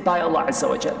created by Allah Azza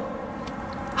wa Jal?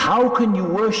 How can you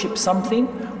worship something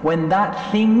when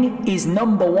that thing is,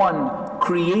 number one,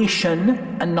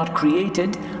 creation and not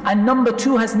created, and number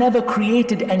two, has never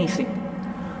created anything?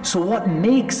 So what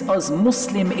makes us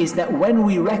Muslim is that when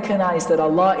we recognize that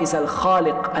Allah is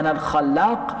Al-Khaliq and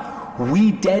Al-Khallaq,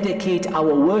 we dedicate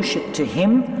our worship to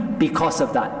Him because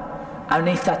of that. And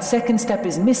if that second step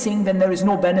is missing, then there is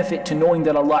no benefit to knowing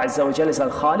that Allah Azza wa Jal is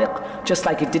Al-Khaliq, just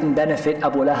like it didn't benefit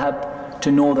Abu Lahab to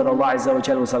know that Allah Azza wa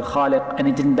Jal was Al-Khaliq, and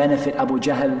it didn't benefit Abu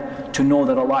Jahl to know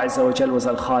that Allah Azza wa Jal was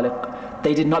Al-Khaliq.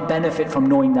 They did not benefit from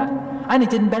knowing that. And it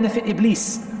didn't benefit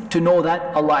Iblis to know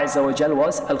that Allah Azza wa Jal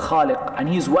was Al-Khaliq, and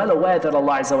he is well aware that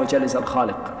Allah Azza wa Jal is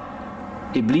Al-Khaliq.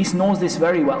 Iblis knows this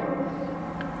very well.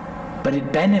 But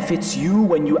it benefits you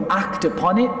when you act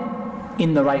upon it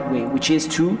in the right way, which is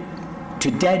to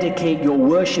dedicate your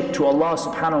worship to Allah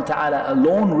subhanahu wa ta'ala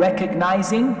alone,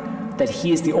 recognizing that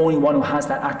He is the only one who has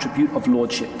that attribute of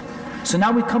lordship. So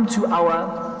now we come to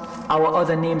our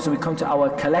other names, and we come to our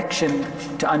collection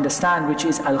to understand, which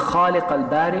is Al-Khaliq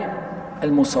Al-Baari Al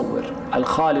Musawwir.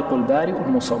 Al-Khaliq Al-Baari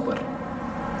Al Musawwir.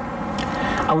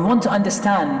 And we want to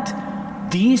understand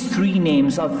these three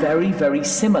names are very, very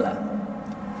similar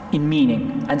in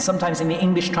meaning. And sometimes in the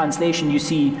English translation you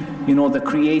see, the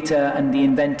creator and the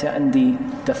inventor and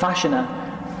the fashioner,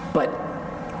 but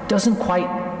doesn't quite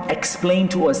explain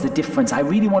to us the difference. I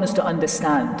really want us to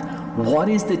understand what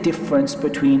is the difference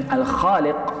between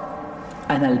Al-Khaliq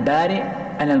and Al-Baari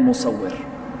and Al Musawwir.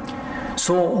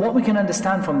 So what we can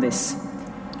understand from this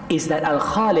is that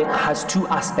Al-Khaliq has two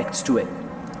aspects to it.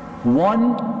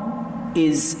 One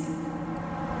is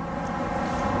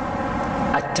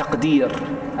Al-Taqdeer,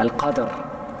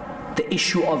 Al-Qadr, the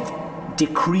issue of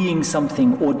decreeing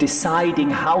something or deciding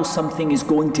how something is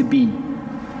going to be.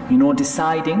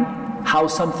 Deciding how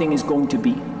something is going to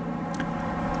be.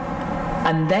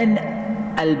 And then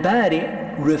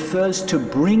Al-Baari refers to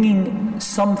bringing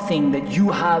something that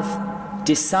you have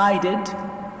decided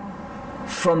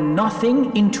from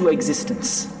nothing into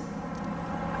existence.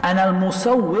 And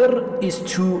Al-Musawwir is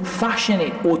to fashion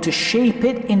it or to shape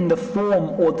it in the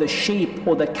form or the shape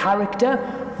or the character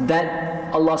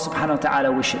that Allah subhanahu wa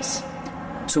ta'ala wishes.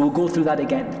 So we'll go through that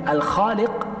again.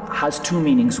 Al-Khaliq has two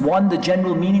meanings. One, the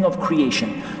general meaning of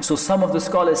creation. So some of the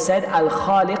scholars said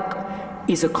Al-Khaliq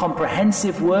is a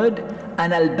comprehensive word,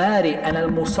 and Al-Baari and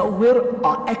Al-Musawwir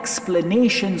are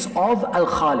explanations of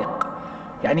Al-Khaliq.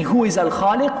 Yani who is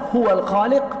Al-Khaliq? Who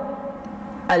Al-Khaliq?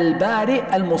 Al-Baari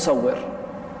Al-Musawwir.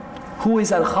 Who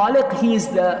is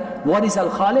Al-Khaliq? What is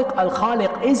Al-Khaliq?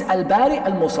 Al-Khaliq is Al-Baari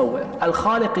Al-Musawwir.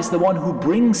 Al-Khaliq is the one who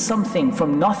brings something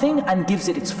from nothing and gives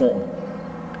it its form,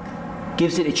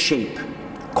 gives it its shape,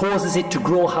 causes it to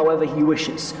grow however He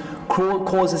wishes,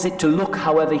 causes it to look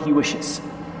however He wishes.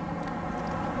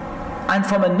 And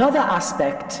from another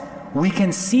aspect, we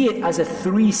can see it as a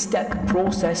three-step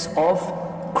process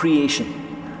of creation.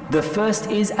 The first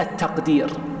is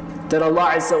at-taqdeer, that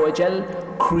Allah Azza wa Jal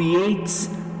creates,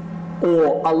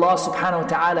 or Allah subhanahu wa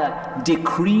ta'ala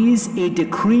decrees a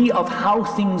decree of how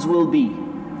things will be.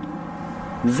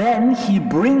 Then He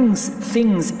brings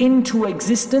things into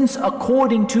existence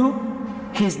according to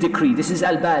His decree. This is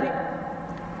Al-Baari.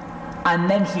 And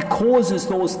then He causes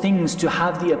those things to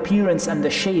have the appearance and the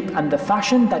shape and the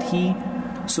fashion that He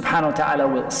subhanahu wa ta'ala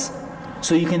wills.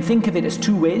 So you can think of it as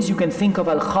two ways. You can think of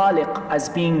Al-Khaliq as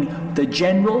being the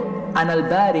general, and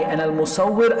Al-Baari and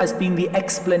Al-Musawwir as being the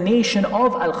explanation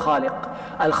of Al-Khaliq.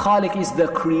 Al-Khaliq is the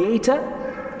creator,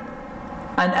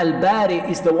 and Al-Baari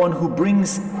is the one who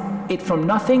brings it from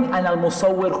nothing, and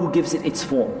Al-Musawwir who gives it its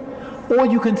form. Or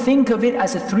you can think of it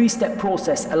as a three-step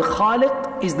process.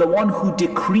 Al-Khaliq is the one who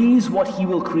decrees what He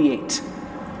will create,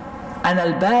 and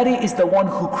Al-Baari is the one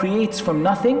who creates from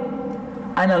nothing,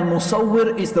 and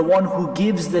Al-Musawwir is the one who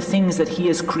gives the things that He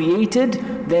has created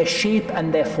their shape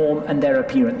and their form and their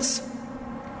appearance.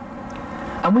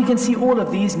 And we can see all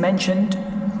of these mentioned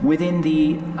within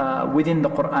the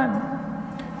Quran.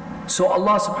 So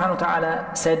Allah subhanahu wa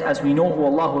ta'ala said, as we know,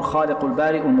 Allahu al-Khaliq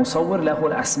al-Bari al-Musawwir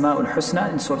lahu al-asma' al-husna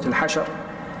in Surah Al-Hashr.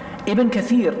 Ibn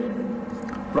Kathir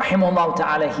rahimahullah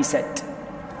ta'ala, he said,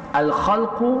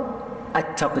 al-khalqu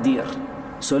at-taqdeer.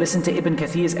 So listen to Ibn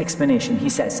Kathir's explanation. He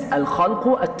says,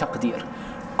 al-khalqu at-taqdeer.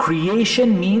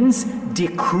 Creation means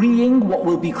decreeing what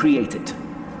will be created.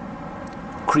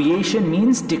 Creation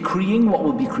means decreeing what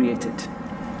will be created.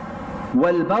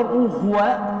 Wal-bar'u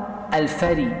huwa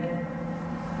al-fari.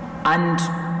 And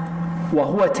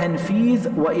وهو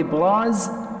تنفيذ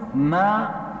وإبراز ما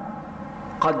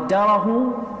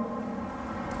قدره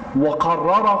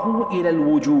وقرره إلى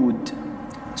الوجود.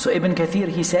 So Ibn Kathir,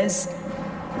 he says,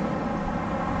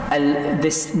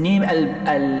 this name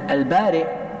Al-Bari,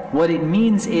 what it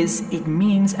means is, it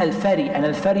means Al-Fari, and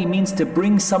Al-Fari means to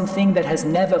bring something that has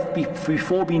never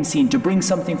before been seen, to bring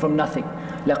something from nothing.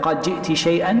 لَقَدْ جِئْتِ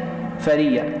شَيْئًا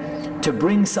فَرِيًّا, to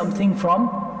bring something from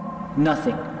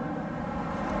nothing.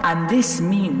 And this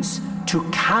means to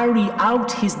carry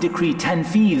out His decree,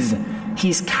 tanfidh.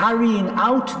 He's carrying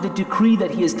out the decree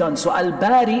that He has done. So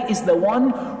Al-Bari is the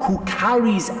one who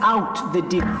carries out the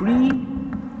decree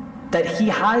that He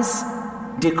has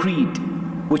decreed,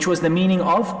 which was the meaning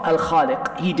of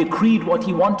Al-Khaliq. He decreed what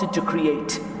He wanted to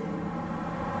create,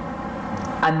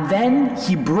 and then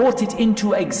He brought it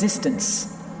into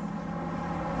existence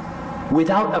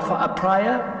without a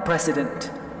prior precedent.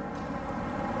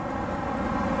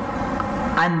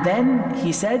 And then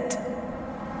he said,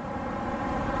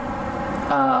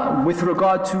 with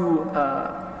regard to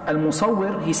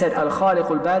Al-Musawwir, he said, Al-Khaliq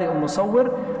al-Bari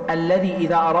al-Musawwir الذي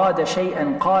إذا أراد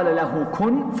شيئا قال له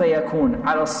كن فيكون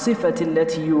على الصفة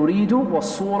التي يريد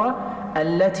والصورة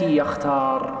التي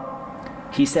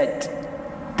يختار. He said,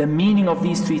 the meaning of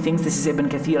these three things, this is Ibn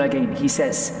Kathir again, he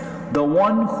says, the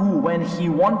one who, when he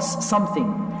wants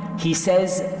something, he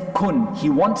says kun. He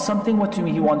wants something. What do you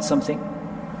mean he wants something?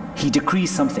 He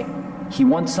decrees something. He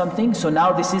wants something, so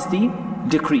now this is the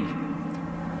decree.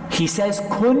 He says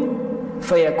kun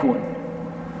fayakun.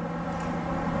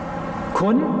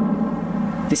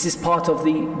 Kun This is part of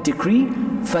the decree,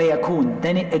 فَيَكُونَ.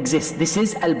 Then it exists. This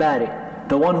is Al-Bari.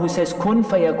 The one who says kun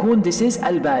fayakun, this is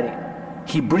Al-Bari.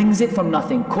 He brings it from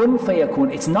nothing. Kun fayakun.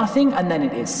 It's nothing and then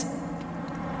it is.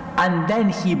 And then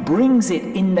he brings it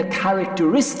in the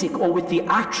characteristic or with the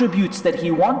attributes that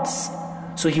he wants.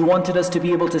 So he wanted us to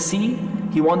be able to see,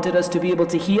 he wanted us to be able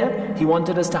to hear, he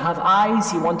wanted us to have eyes,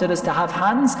 he wanted us to have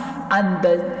hands, and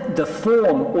the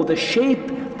form or the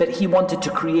shape that he wanted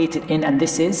to create it in, and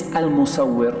this is Al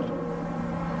Musawwir.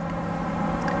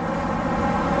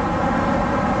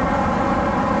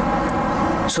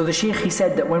 So the Shaykh, he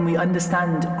said that when we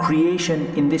understand creation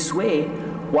in this way,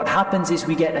 what happens is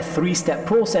we get a three-step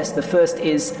process. The first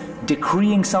is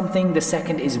decreeing something, the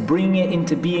second is bringing it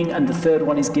into being, and the third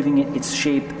one is giving it its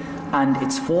shape and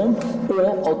its form.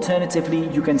 Or alternatively,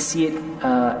 you can see it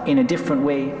in a different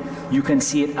way. You can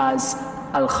see it as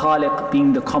Al-Khaliq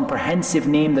being the comprehensive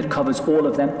name that covers all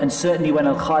of them. And certainly when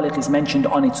Al-Khaliq is mentioned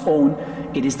on its own,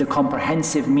 it is the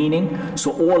comprehensive meaning.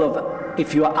 So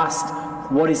if you are asked,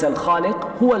 what is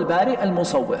Al-Khaliq? Huwa Al-Baari Al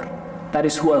Musawwir. That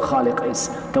is who Al-Khaliq is.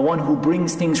 The one who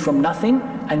brings things from nothing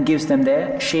and gives them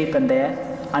their shape and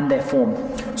their form.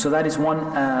 So that is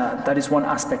one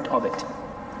aspect of it.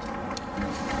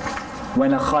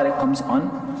 When Al-Khaliq comes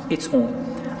on its own.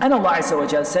 And Allah Azza wa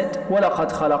Jal said,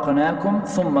 وَلَقَدْ خَلَقْنَاكُمْ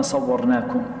ثُمَّ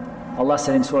صَوَّرْنَاكُمْ. Allah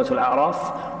said in Surah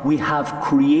Al-A'raf, we have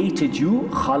created you,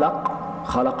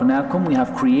 خَلَقْنَاكُمْ, we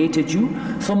have created you,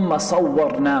 ثُمَّ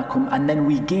صَوَّرْنَاكُمْ, and then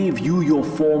we gave you your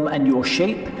form and your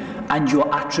shape and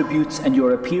your attributes and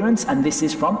your appearance, and this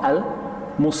is from Al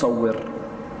Musawwir.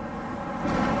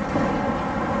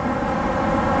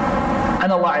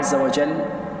 And Allah Azza wa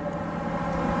Jal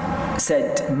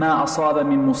said, ما أصاب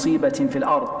من مصيبة في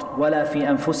الأرض ولا في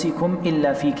أنفسكم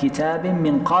إلا في كتاب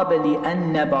من قبل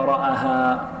أن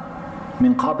نبرأها.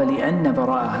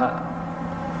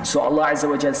 So Allah Azza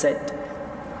wa Jal said,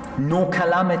 no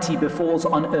calamity befalls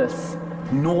on earth,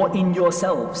 nor in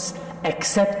yourselves,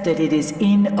 except that it is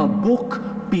in a book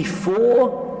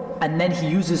before, and then he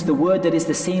uses the word that is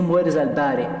the same word as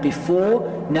Al-Bari. Before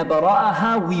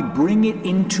nabara'aha, we bring it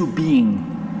into being.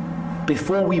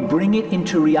 Before we bring it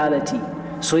into reality.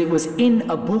 So it was in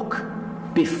a book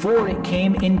before it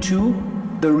came into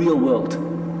the real world.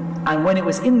 And when it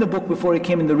was in the book before it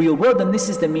came in the real world, then this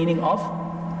is the meaning of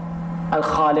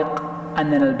Al-Khaliq,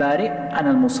 and then Al-Bari, and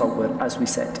Al Musawwir, as we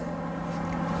said.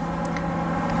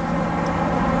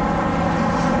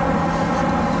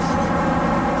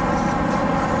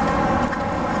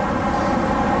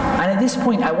 At this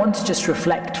point, I want to just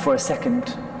reflect for a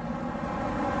second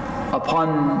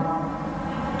upon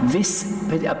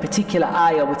a particular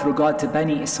ayah with regard to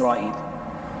Bani Israel,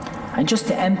 and just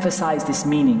to emphasize this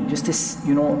meaning, just this,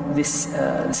 this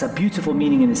a beautiful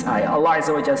meaning in this ayah. Allah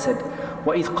Azza wa Jalla said,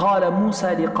 وَإِذْ قَالَ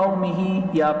مُوسَى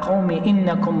لِقَوْمِهِ يَا قَوْمِ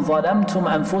إِنَّكُمْ ظَلَمْتُمْ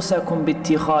أَنفُسَكُمْ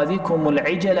بِاتِّخَاذِكُمُ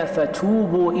الْعِجْلَ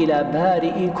فَتُوبُوا إِلَى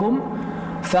بَارِئِكُمْ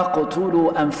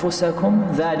فَاقْتُلُوا أَنفُسَكُمْ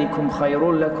ذَلِكُمْ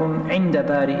خَيْرٌ لَكُمْ عِنْدَ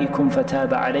بَارِئِكُمْ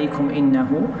فَتَابَ عَلَيْكُمْ إِنَّهُ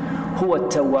هُوَ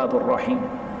التَّوَّابُ الرَّحِيمُ.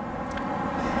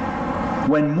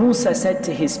 When Musa said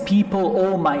to his people,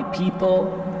 O my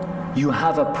people, you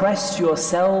have oppressed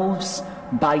yourselves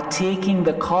by taking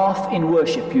the calf in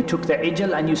worship. You took the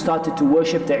ijl and you started to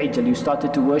worship the ijl. You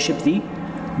started to worship the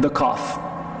calf.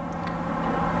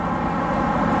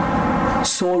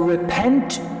 So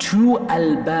repent to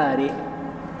Al-Bari,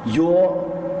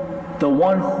 the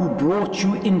one who brought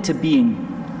you into being.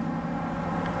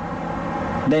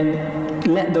 Then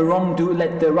let the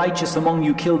righteous among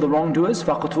you kill the wrongdoers.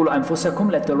 فَقْتُلُوا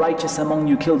أَنفُسَكُمْ. Let the righteous among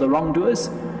you kill the wrongdoers.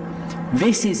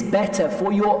 This is better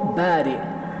for your Bari.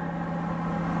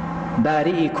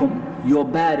 Bari'ikum, your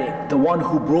Bari, the one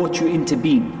who brought you into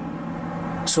being,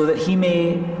 so that he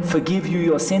may forgive you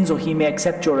your sins or he may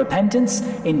accept your repentance.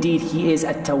 Indeed, he is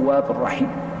At-Tawwab Ar-Rahim.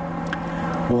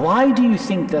 Why do you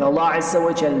think that Allah Azza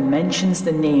wa Jal mentions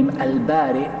the name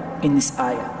Al-Bari in this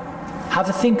ayah? Have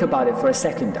a think about it for a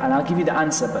second and I'll give you the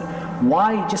answer. But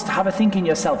why, just have a think in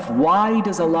yourself, why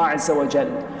does Allah Azza wa Jal,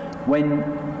 when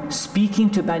speaking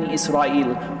to Bani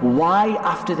Israel, why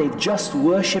after they've just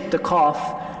worshipped the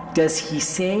calf, does he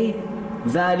say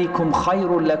ذَلِكُمْ خَيْرٌ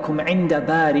لَكُمْ عِنْدَ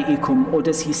بَارِئِكُمْ, or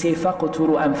does he say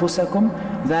فَقْتُلُوا أَنفُسَكُمْ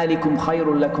ذَلِكُمْ خَيْرٌ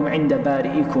لَكُمْ عِنْدَ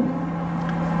بَارِئِكُمْ?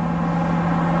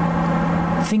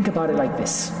 Think about it like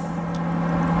this.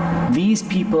 These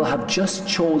people have just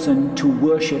chosen to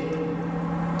worship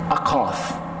a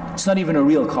calf. It's not even a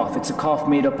real calf, it's a calf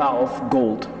made up out of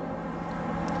gold.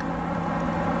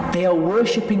 They are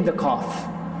worshipping the calf.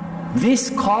 This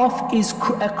calf is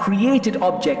a created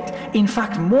object. In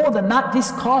fact, more than that,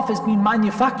 this calf has been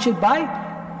manufactured by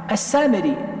a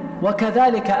Samiri.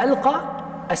 وَكَذَلِكَ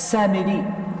أَلْقَى السَّامِرِي.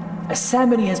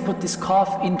 Samiri has put this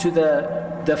calf into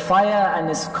the fire and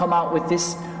has come out with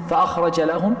this. فَأَخْرَجَ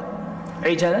لَهُمْ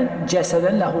عِجَلًا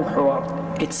جَسَدًا لَهُ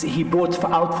حُوَارٍ. He brought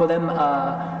out for them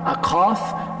a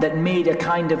calf that made a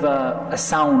kind of a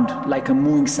sound, like a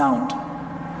mooing sound.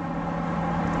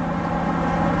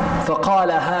 فَقَالَ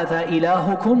هَذَا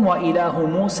إِلَهُكُمْ وَإِلَهُ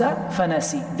مُوسَى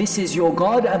فَنَسِي. This is your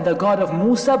God and the God of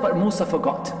Musa, but Musa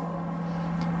forgot.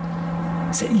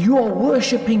 So you are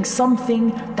worshipping something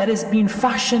that has been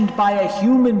fashioned by a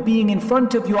human being in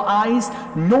front of your eyes,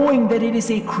 knowing that it is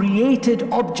a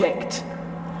created object.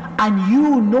 And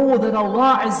you know that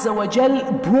Allah Azza wa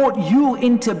Jal brought you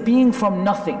into being from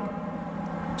nothing.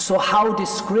 So how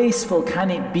disgraceful can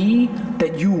it be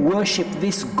that you worship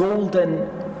this golden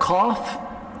calf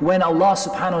when Allah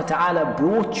subhanahu wa ta'ala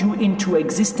brought you into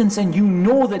existence and you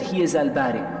know that He is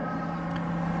Al-Bari?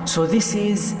 So this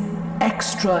is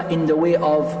extra in the way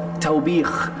of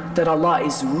tawbih, that Allah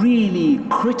is really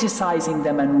criticizing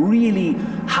them and really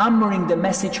hammering the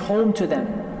message home to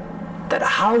them. That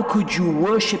how could you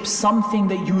worship something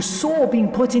that you saw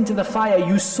being put into the fire,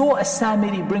 you saw a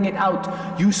Samiri bring it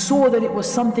out, you saw that it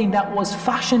was something that was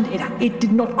fashioned, it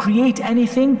did not create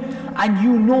anything, and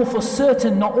you know for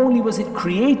certain not only was it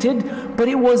created, but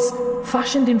it was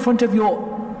fashioned in front of your,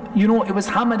 it was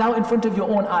hammered out in front of your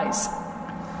own eyes.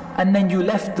 And then you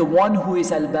left the one who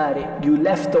is Al-Bari, you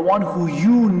left the one who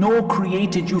you know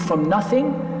created you from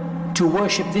nothing to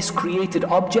worship this created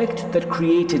object that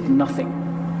created nothing.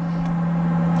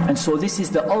 And so this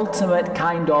is the ultimate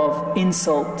kind of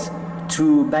insult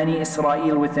to Bani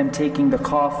Israel, with them taking the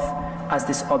calf as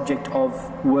this object of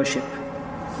worship.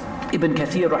 Ibn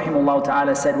Kathir rahimahullah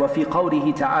ta'ala said, وَفِي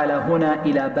قَوْلِهِ تَعَالَى هُنَا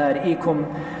إِلَى بَارِئِكُمْ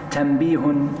تَنْبِيهٌ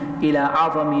إِلَى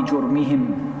عَظَمِ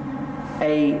جُرْمِهِمْ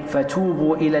أي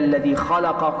فتوبوا إلى الذي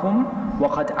خلقكم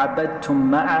وقد عبدتم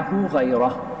معه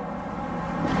غيره.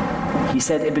 He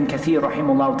said, Ibn Kathir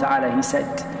rahimahullah ta'ala, he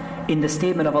said, in the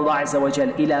statement of Allah Azza wa Jal,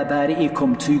 إِلَى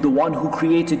بَارِئِكُمْ, to the one who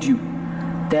created you,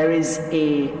 there is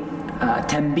a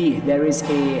tanbih, there is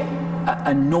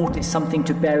a notice, something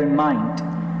to bear in mind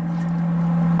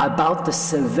about the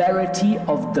severity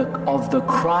of the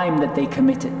crime that they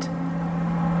committed.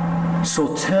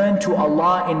 So turn to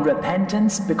Allah in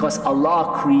repentance, because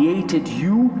Allah created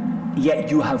you, yet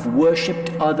you have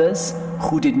worshipped others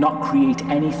who did not create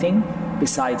anything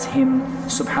besides Him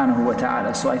subhanahu wa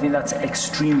ta'ala. So I think that's an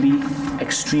extremely,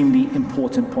 extremely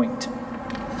important point.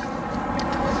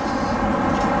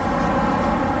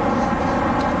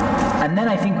 And then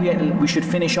I think we should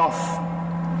finish off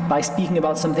by speaking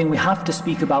about something we have to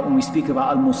speak about when we speak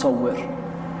about Al Musawwir.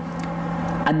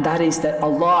 And that is that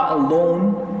Allah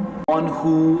alone, one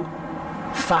who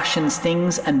fashions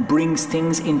things and brings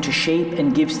things into shape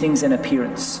and gives things an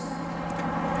appearance.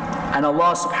 And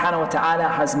Allah subhanahu wa ta'ala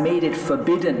has made it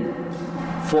forbidden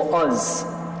for us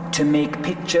to make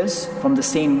pictures, from the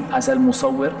same as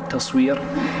al-musawwir, taswir,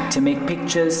 to make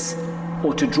pictures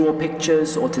or to draw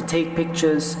pictures or to take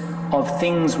pictures of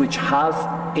things which have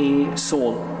a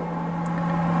soul.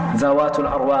 Dhawatul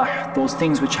arwah, those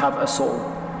things which have a soul.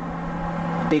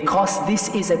 Because this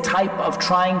is a type of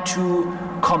trying to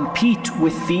compete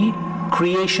with the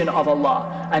creation of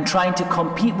Allah, and trying to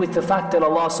compete with the fact that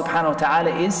Allah subhanahu wa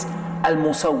ta'ala is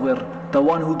Al-Musawwir, the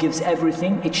one who gives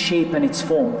everything its shape and its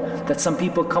form. That some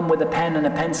people come with a pen and a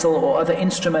pencil or other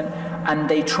instrument and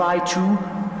they try to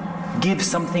give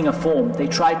something a form. They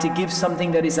try to give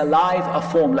something that is alive a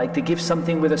form, like they give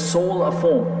something with a soul a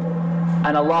form.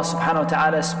 And Allah subhanahu wa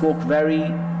ta'ala spoke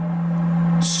very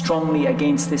strongly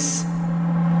against this.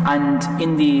 And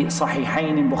in the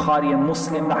Sahihain, in Bukhari and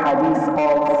Muslim, the hadith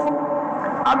of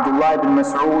Abdullah ibn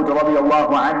Mas'ud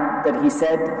radiyallahu anhu, that he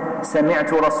said, سمعت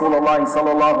رسول الله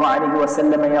صلى الله عليه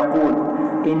وسلم يقول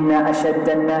إن أشد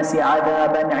الناس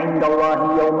عذابا عند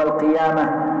الله يوم القيامة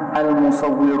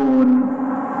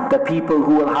المصورون. The people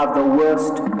who will have the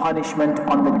worst punishment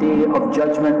on the day of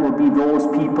judgment will be those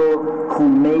people who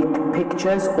make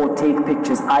pictures or take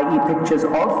pictures, i.e. pictures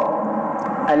of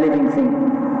a living thing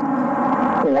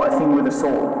or a thing with a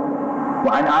soul.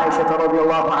 وعن عائشة رضي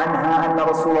الله عنها أن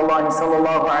رسول الله صلى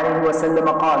الله عليه وسلم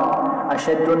قال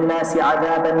أشد الناس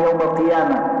عذابا يوم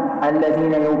القيامة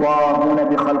الذين يضاهون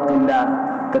بخلق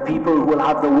الله. The people who will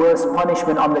have the worst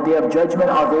punishment on the day of judgment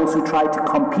are those who try to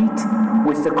compete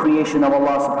with the creation of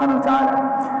Allah subhanahu wa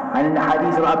ta'ala. And in the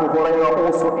hadith of Abu Hurairah,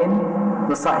 also in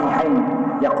the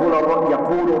Sahihain, يقول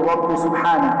الرب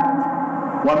سبحانه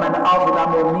ومن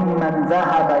أظلم ممن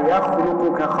ذهب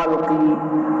يخلق كخلقي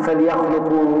فليخلق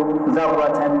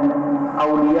ذرة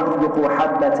أو ليخلق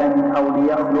حبة أو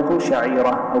ليخلق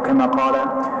شعيرة أو كما قال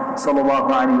صلى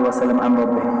الله عليه وسلم عن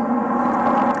ربه.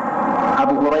 Abu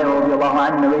Abu Hurairah radiallahu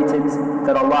anhu narrated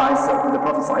that the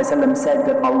Prophet ﷺ said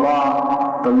that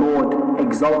Allah, the Lord,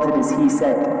 exalted as He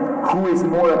said, who is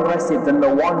more oppressive than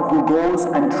the one who goes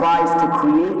and tries to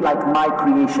create like my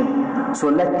creation? So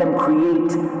let them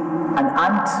create an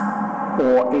ant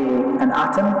or an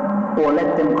atom, or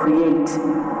let them create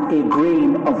a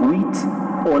grain of wheat,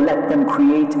 or let them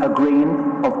create a grain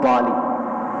of barley.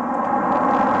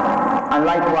 And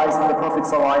likewise the Prophet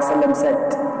ﷺ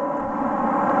said,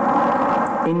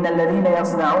 إن الذين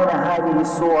يصنعون هذه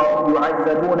الصور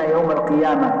يعذبون يوم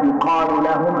القيامة يقال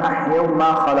لهم أحيوا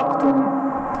ما خلقتم.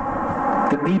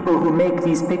 The people who make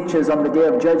these pictures on the Day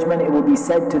of Judgment, it will be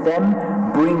said to them,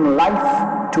 bring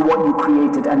life to what you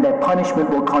created, and their punishment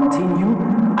will continue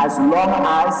as long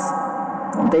as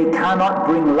they cannot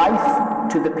bring life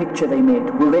to the picture they made.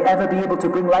 Will they ever be able to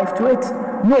bring life to it?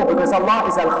 No, because Allah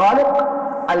is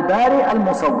Al-Khaliq, Al-Baari Al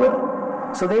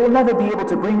Musawwir. So they will never be able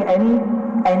to bring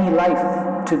any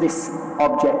life to this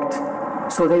object.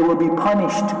 So they will be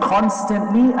punished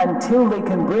constantly until they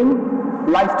can bring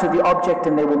life to the object,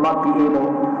 and they will not be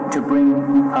able to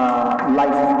bring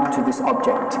life to this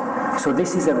object. So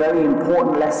this is a very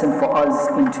important lesson for us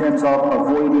in terms of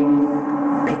avoiding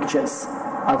pictures,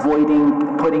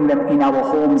 avoiding putting them in our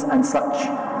homes and such,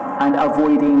 and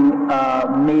avoiding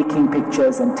making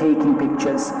pictures and taking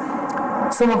pictures.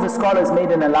 Some of the scholars made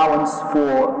an allowance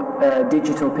for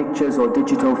digital pictures or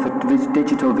digital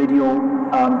video,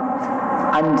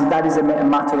 and that is a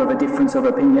matter of a difference of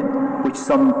opinion, which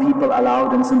some people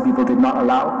allowed and some people did not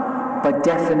allow. But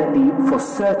definitely, for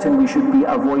certain, we should be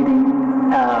avoiding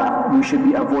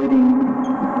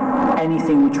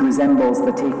anything which resembles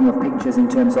the taking of pictures in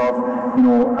terms of,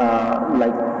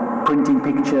 like printing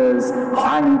pictures,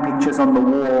 hanging pictures on the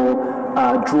wall,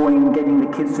 drawing, getting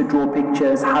the kids to draw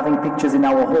pictures, having pictures in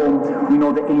our home. We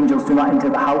know the angels do not enter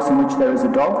the house in which there is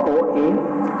a dog or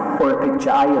a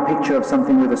picture, a picture of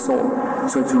something with a soul.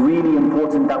 So it's really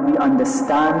important that we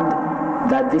understand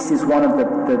that this is one of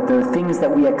the things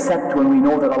that we accept when we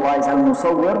know that Allah is Al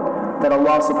Musawwir, that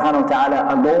Allah subhanahu wa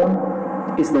ta'ala alone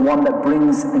is the one that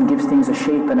brings and gives things a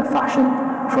shape and a fashion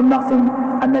from nothing,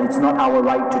 and that it's not our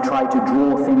right to try to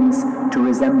draw things to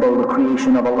resemble the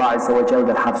creation of Allah Azza wa Jal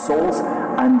that have souls.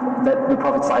 And that the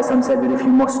Prophet ﷺ said that if you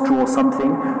must draw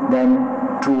something, then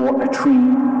draw a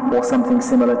tree or something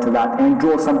similar to that, and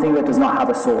draw something that does not have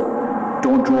a soul.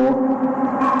 Don't draw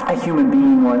a human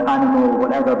being or an animal or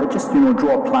whatever, but just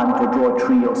draw a plant or draw a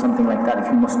tree or something like that if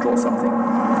you must draw something.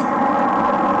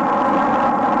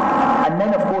 And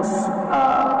then of course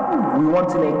we want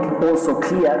to make also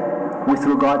clear with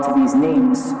regard to these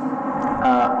names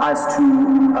as to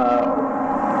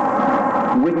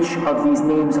which of these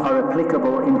names are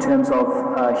applicable in terms of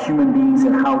human beings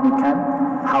and how we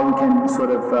can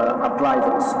sort of apply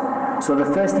those. So the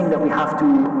first thing that we have to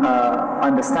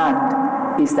understand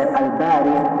is that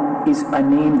Al-Baari is a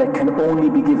name that can only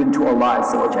be given to Allah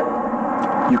Azza wa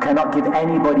Jal. You cannot give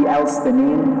anybody else the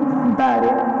name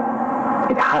Baari.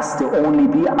 It has to only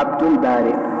be Abdul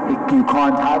Baari. You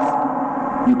can't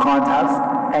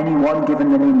have anyone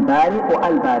given the name Baari or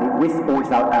Al-Baari, with or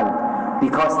without Al,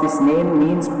 because this name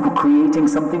means creating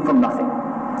something from nothing.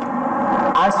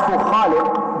 As for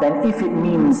Khaliq, then if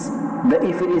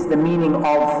it is the meaning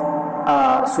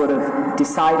of sort of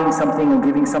deciding something or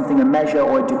giving something a measure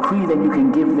or a decree, then you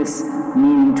can give this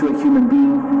meaning to a human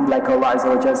being, like Allah Azza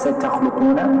wa Jalla said,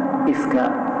 تَخْلُقُونَ إِفْكَ,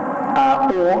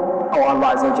 or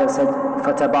Allah Azza wa Jalla said,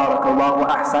 فَتَبَارَكَ اللَّهُ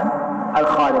أَحْسَنَ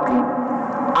الْخَالِقِينَ.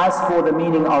 As for the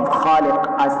meaning of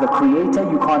Khaliq as the creator,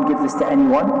 you can't give this to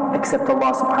anyone except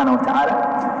Allah subhanahu wa ta'ala.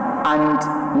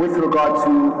 And with regard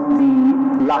to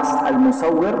the last Al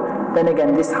Musawwir, then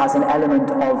again this has an element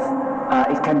of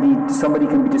somebody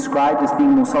can be described as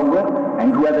being Musawwir,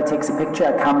 and whoever takes a picture,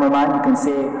 a cameraman, you can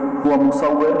say huwa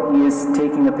Musawwir, he is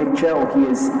taking a picture, or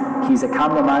he's a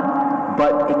cameraman.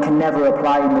 But it can never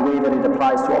apply in the way that it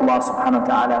applies to Allah subhanahu wa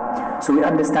ta'ala. So we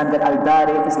understand that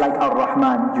Al-Bari is like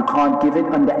Ar-Rahman. You can't give it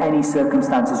under any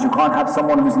circumstances. You can't have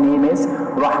someone whose name is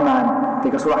Rahman,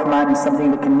 because Rahman is something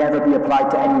that can never be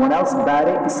applied to anyone else.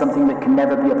 Bari is something that can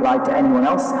never be applied to anyone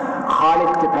else.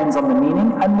 Khaliq depends on the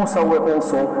meaning, and Musawwir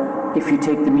also, if you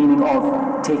take the meaning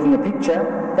of taking a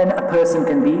picture, then a person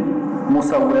can be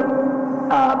Musawwir.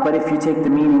 But if you take the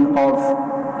meaning of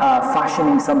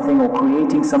fashioning something or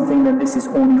creating something, then this is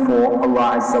only for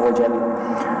Allah Azza wa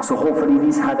Jal. So hopefully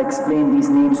these have explained these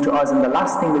names to us. And the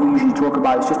last thing that we usually talk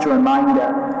about is just a reminder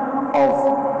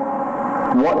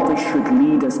of what this should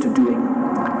lead us to doing.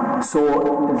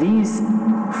 So these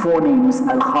four names,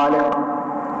 Al-Khaliq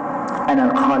and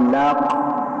Al-Khallaq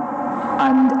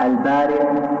and Al-Bari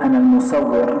and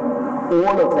Al-Musawwir,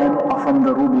 all of them are from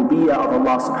the rububiyyah of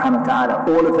Allah subhanahu wa ta'ala.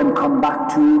 All of them come back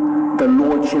to the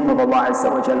lordship of Allah Azza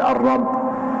wa Jal,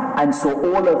 Ar-Rabb. And so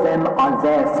all of them are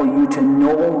there for you to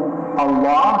know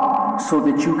Allah, so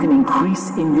that you can increase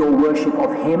in your worship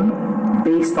of Him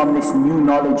based on this new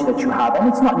knowledge that you have. And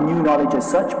it's not new knowledge as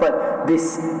such, but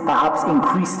this perhaps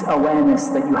increased awareness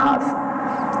that you have.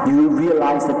 You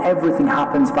realize that everything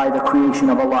happens by the creation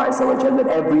of Allah Azza wa Jal, that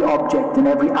every object and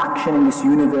every action in this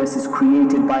universe is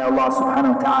created by Allah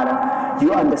subhanahu wa ta'ala.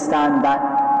 You understand that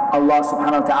Allah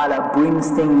subhanahu wa ta'ala brings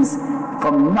things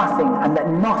from nothing, and that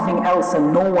nothing else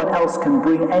and no one else can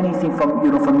bring anything from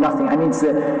nothing. I mean,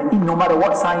 no matter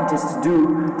what scientists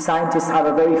do, scientists have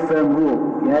a very firm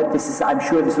rule. Yeah, I'm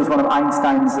sure this was one of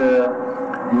Einstein's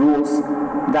rules,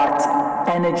 that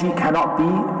energy cannot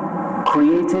be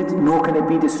created, nor can it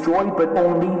be destroyed, but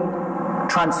only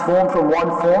transformed from one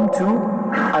form to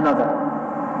another.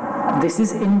 This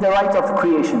is in the right of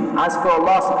creation. As for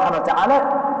Allah subhanahu wa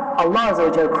ta'ala, Allah Azza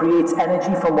wa Jal creates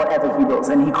energy from whatever He wills,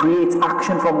 and He creates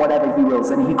action from whatever He wills,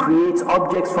 and He creates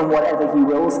objects from whatever He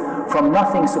wills, from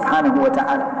nothing subhanahu wa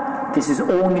ta'ala. This is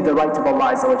only the right of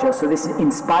Allah Azza wa Jal. So this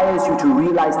inspires you to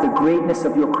realize the greatness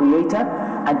of your Creator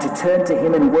and to turn to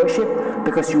Him in worship,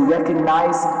 because you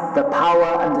recognize the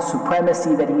power and the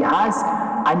supremacy that He has,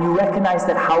 and you recognize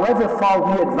that however far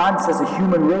we advance as a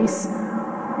human race,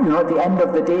 at the end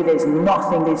of the day, there's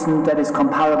nothing that is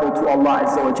comparable to Allah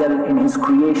Azza wa Jal in His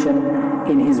creation,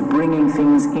 in His bringing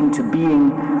things into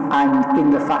being, and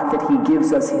in the fact that He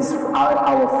gives us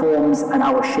our forms and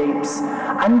our shapes.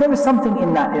 And there is something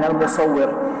in that, in Al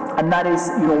Musawwir, and that is,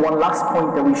 one last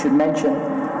point that we should mention,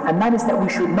 and that is that we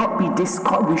should not be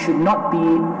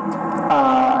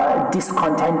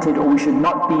discontented, or we should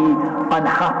not be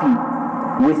unhappy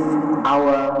with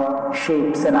our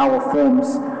shapes and our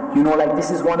forms. Like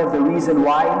this is one of the reasons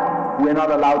why we're not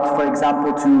allowed, for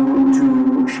example,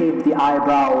 to shape the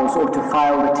eyebrows or to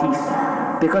file the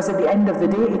teeth, because at the end of the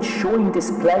day, it's showing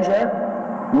displeasure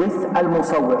with Al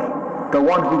Musawwir, the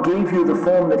one who gave you the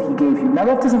form that he gave you. Now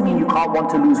that doesn't mean you can't want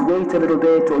to lose weight a little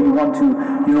bit, or you want to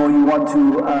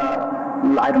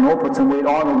I don't know, put some weight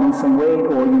on or lose some weight,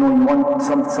 or you want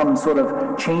some sort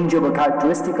of change of a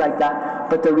characteristic like that.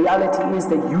 But the reality is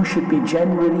that you should be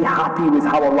generally happy with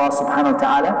how Allah subhanahu wa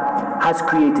ta'ala has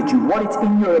created you. What it's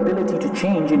in your ability to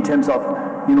change in terms of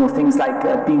things like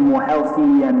being more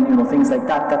healthy and things like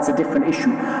that, that's a different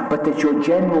issue. But that your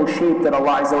general shape that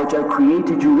Allah Azza wa Jal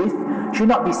created you with should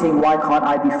not be saying, why can't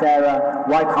I be fairer,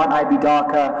 why can't I be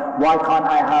darker, why can't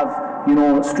I have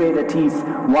straighter teeth,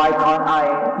 why can't I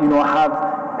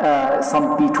have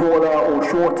some be taller or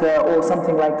shorter or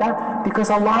something like that, because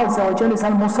Allah Azza wa Jal is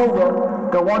Al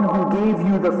Musawwir, the one who gave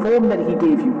you the form that He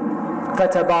gave you.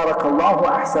 فَتَبَارَكَ اللَّهُ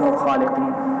أَحْسَنُ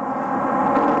الْخَالِقِينَ.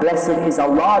 Blessed is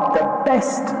Allah, the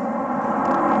best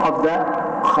of the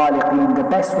Khaliqeen, the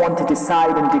best one to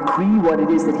decide and decree what it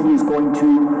is that He is going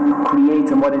to create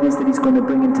and what it is that He's going to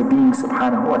bring into being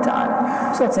subhanahu wa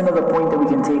ta'ala. So that's another point that we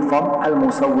can take from Al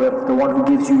Musawwir, the one who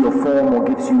gives you your form or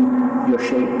gives you your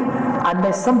shape. And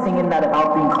there's something in that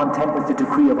about being content with the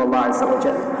decree of Allah Azza wa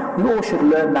Jal. We all should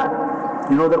learn that.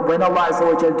 That when Allah Azza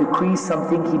wa Jal decrees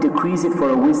something, He decrees it for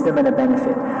a wisdom and a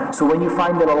benefit. So when you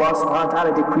find that Allah subhanahu wa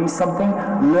ta'ala decrees something,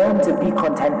 learn to be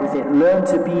content with it. Learn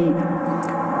to be...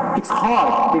 It's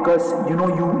hard because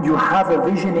you have a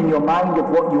vision in your mind of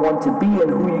what you want to be and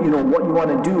who what you want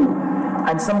to do.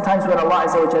 And sometimes when Allah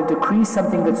Azza wa Jal decrees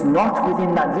something that's not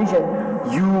within that vision,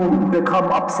 you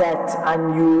become upset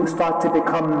and you start to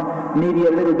become maybe a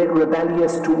little bit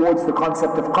rebellious towards the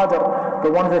concept of qadr.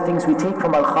 But one of the things we take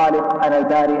from Al-Khaliq and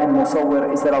Al-Baari Al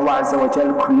Musawwir is that Allah Azza wa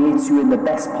Jal creates you in the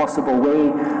best possible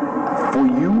way for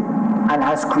you, and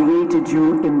has created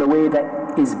you in the way that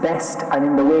is best, and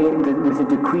in the way with a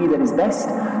decree that is best.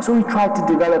 So we try to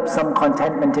develop some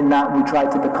contentment in that. We try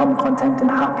to become content and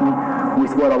happy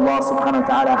with what Allah subhanahu wa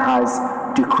ta'ala has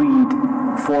decreed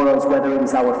for us, whether it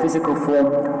is our physical form,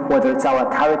 whether it's our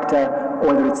character,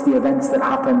 or whether it's the events that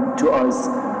happen to us.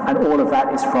 And all of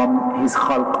that is from His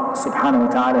Khallaq subhanahu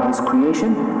wa ta'ala, His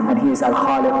creation, and He is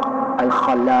Al-Khaliq,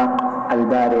 Al-Khallaq,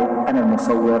 Al-Baari, and Al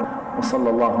Musawwir. وصلى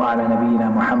الله على نبينا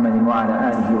محمد وعلى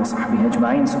آله وصحبه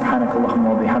أجمعين. سبحانك اللهم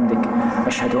وبحمدك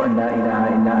أشهد أن لا إله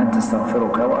إلا أنت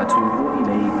استغفرك وأتوب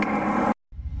إليك.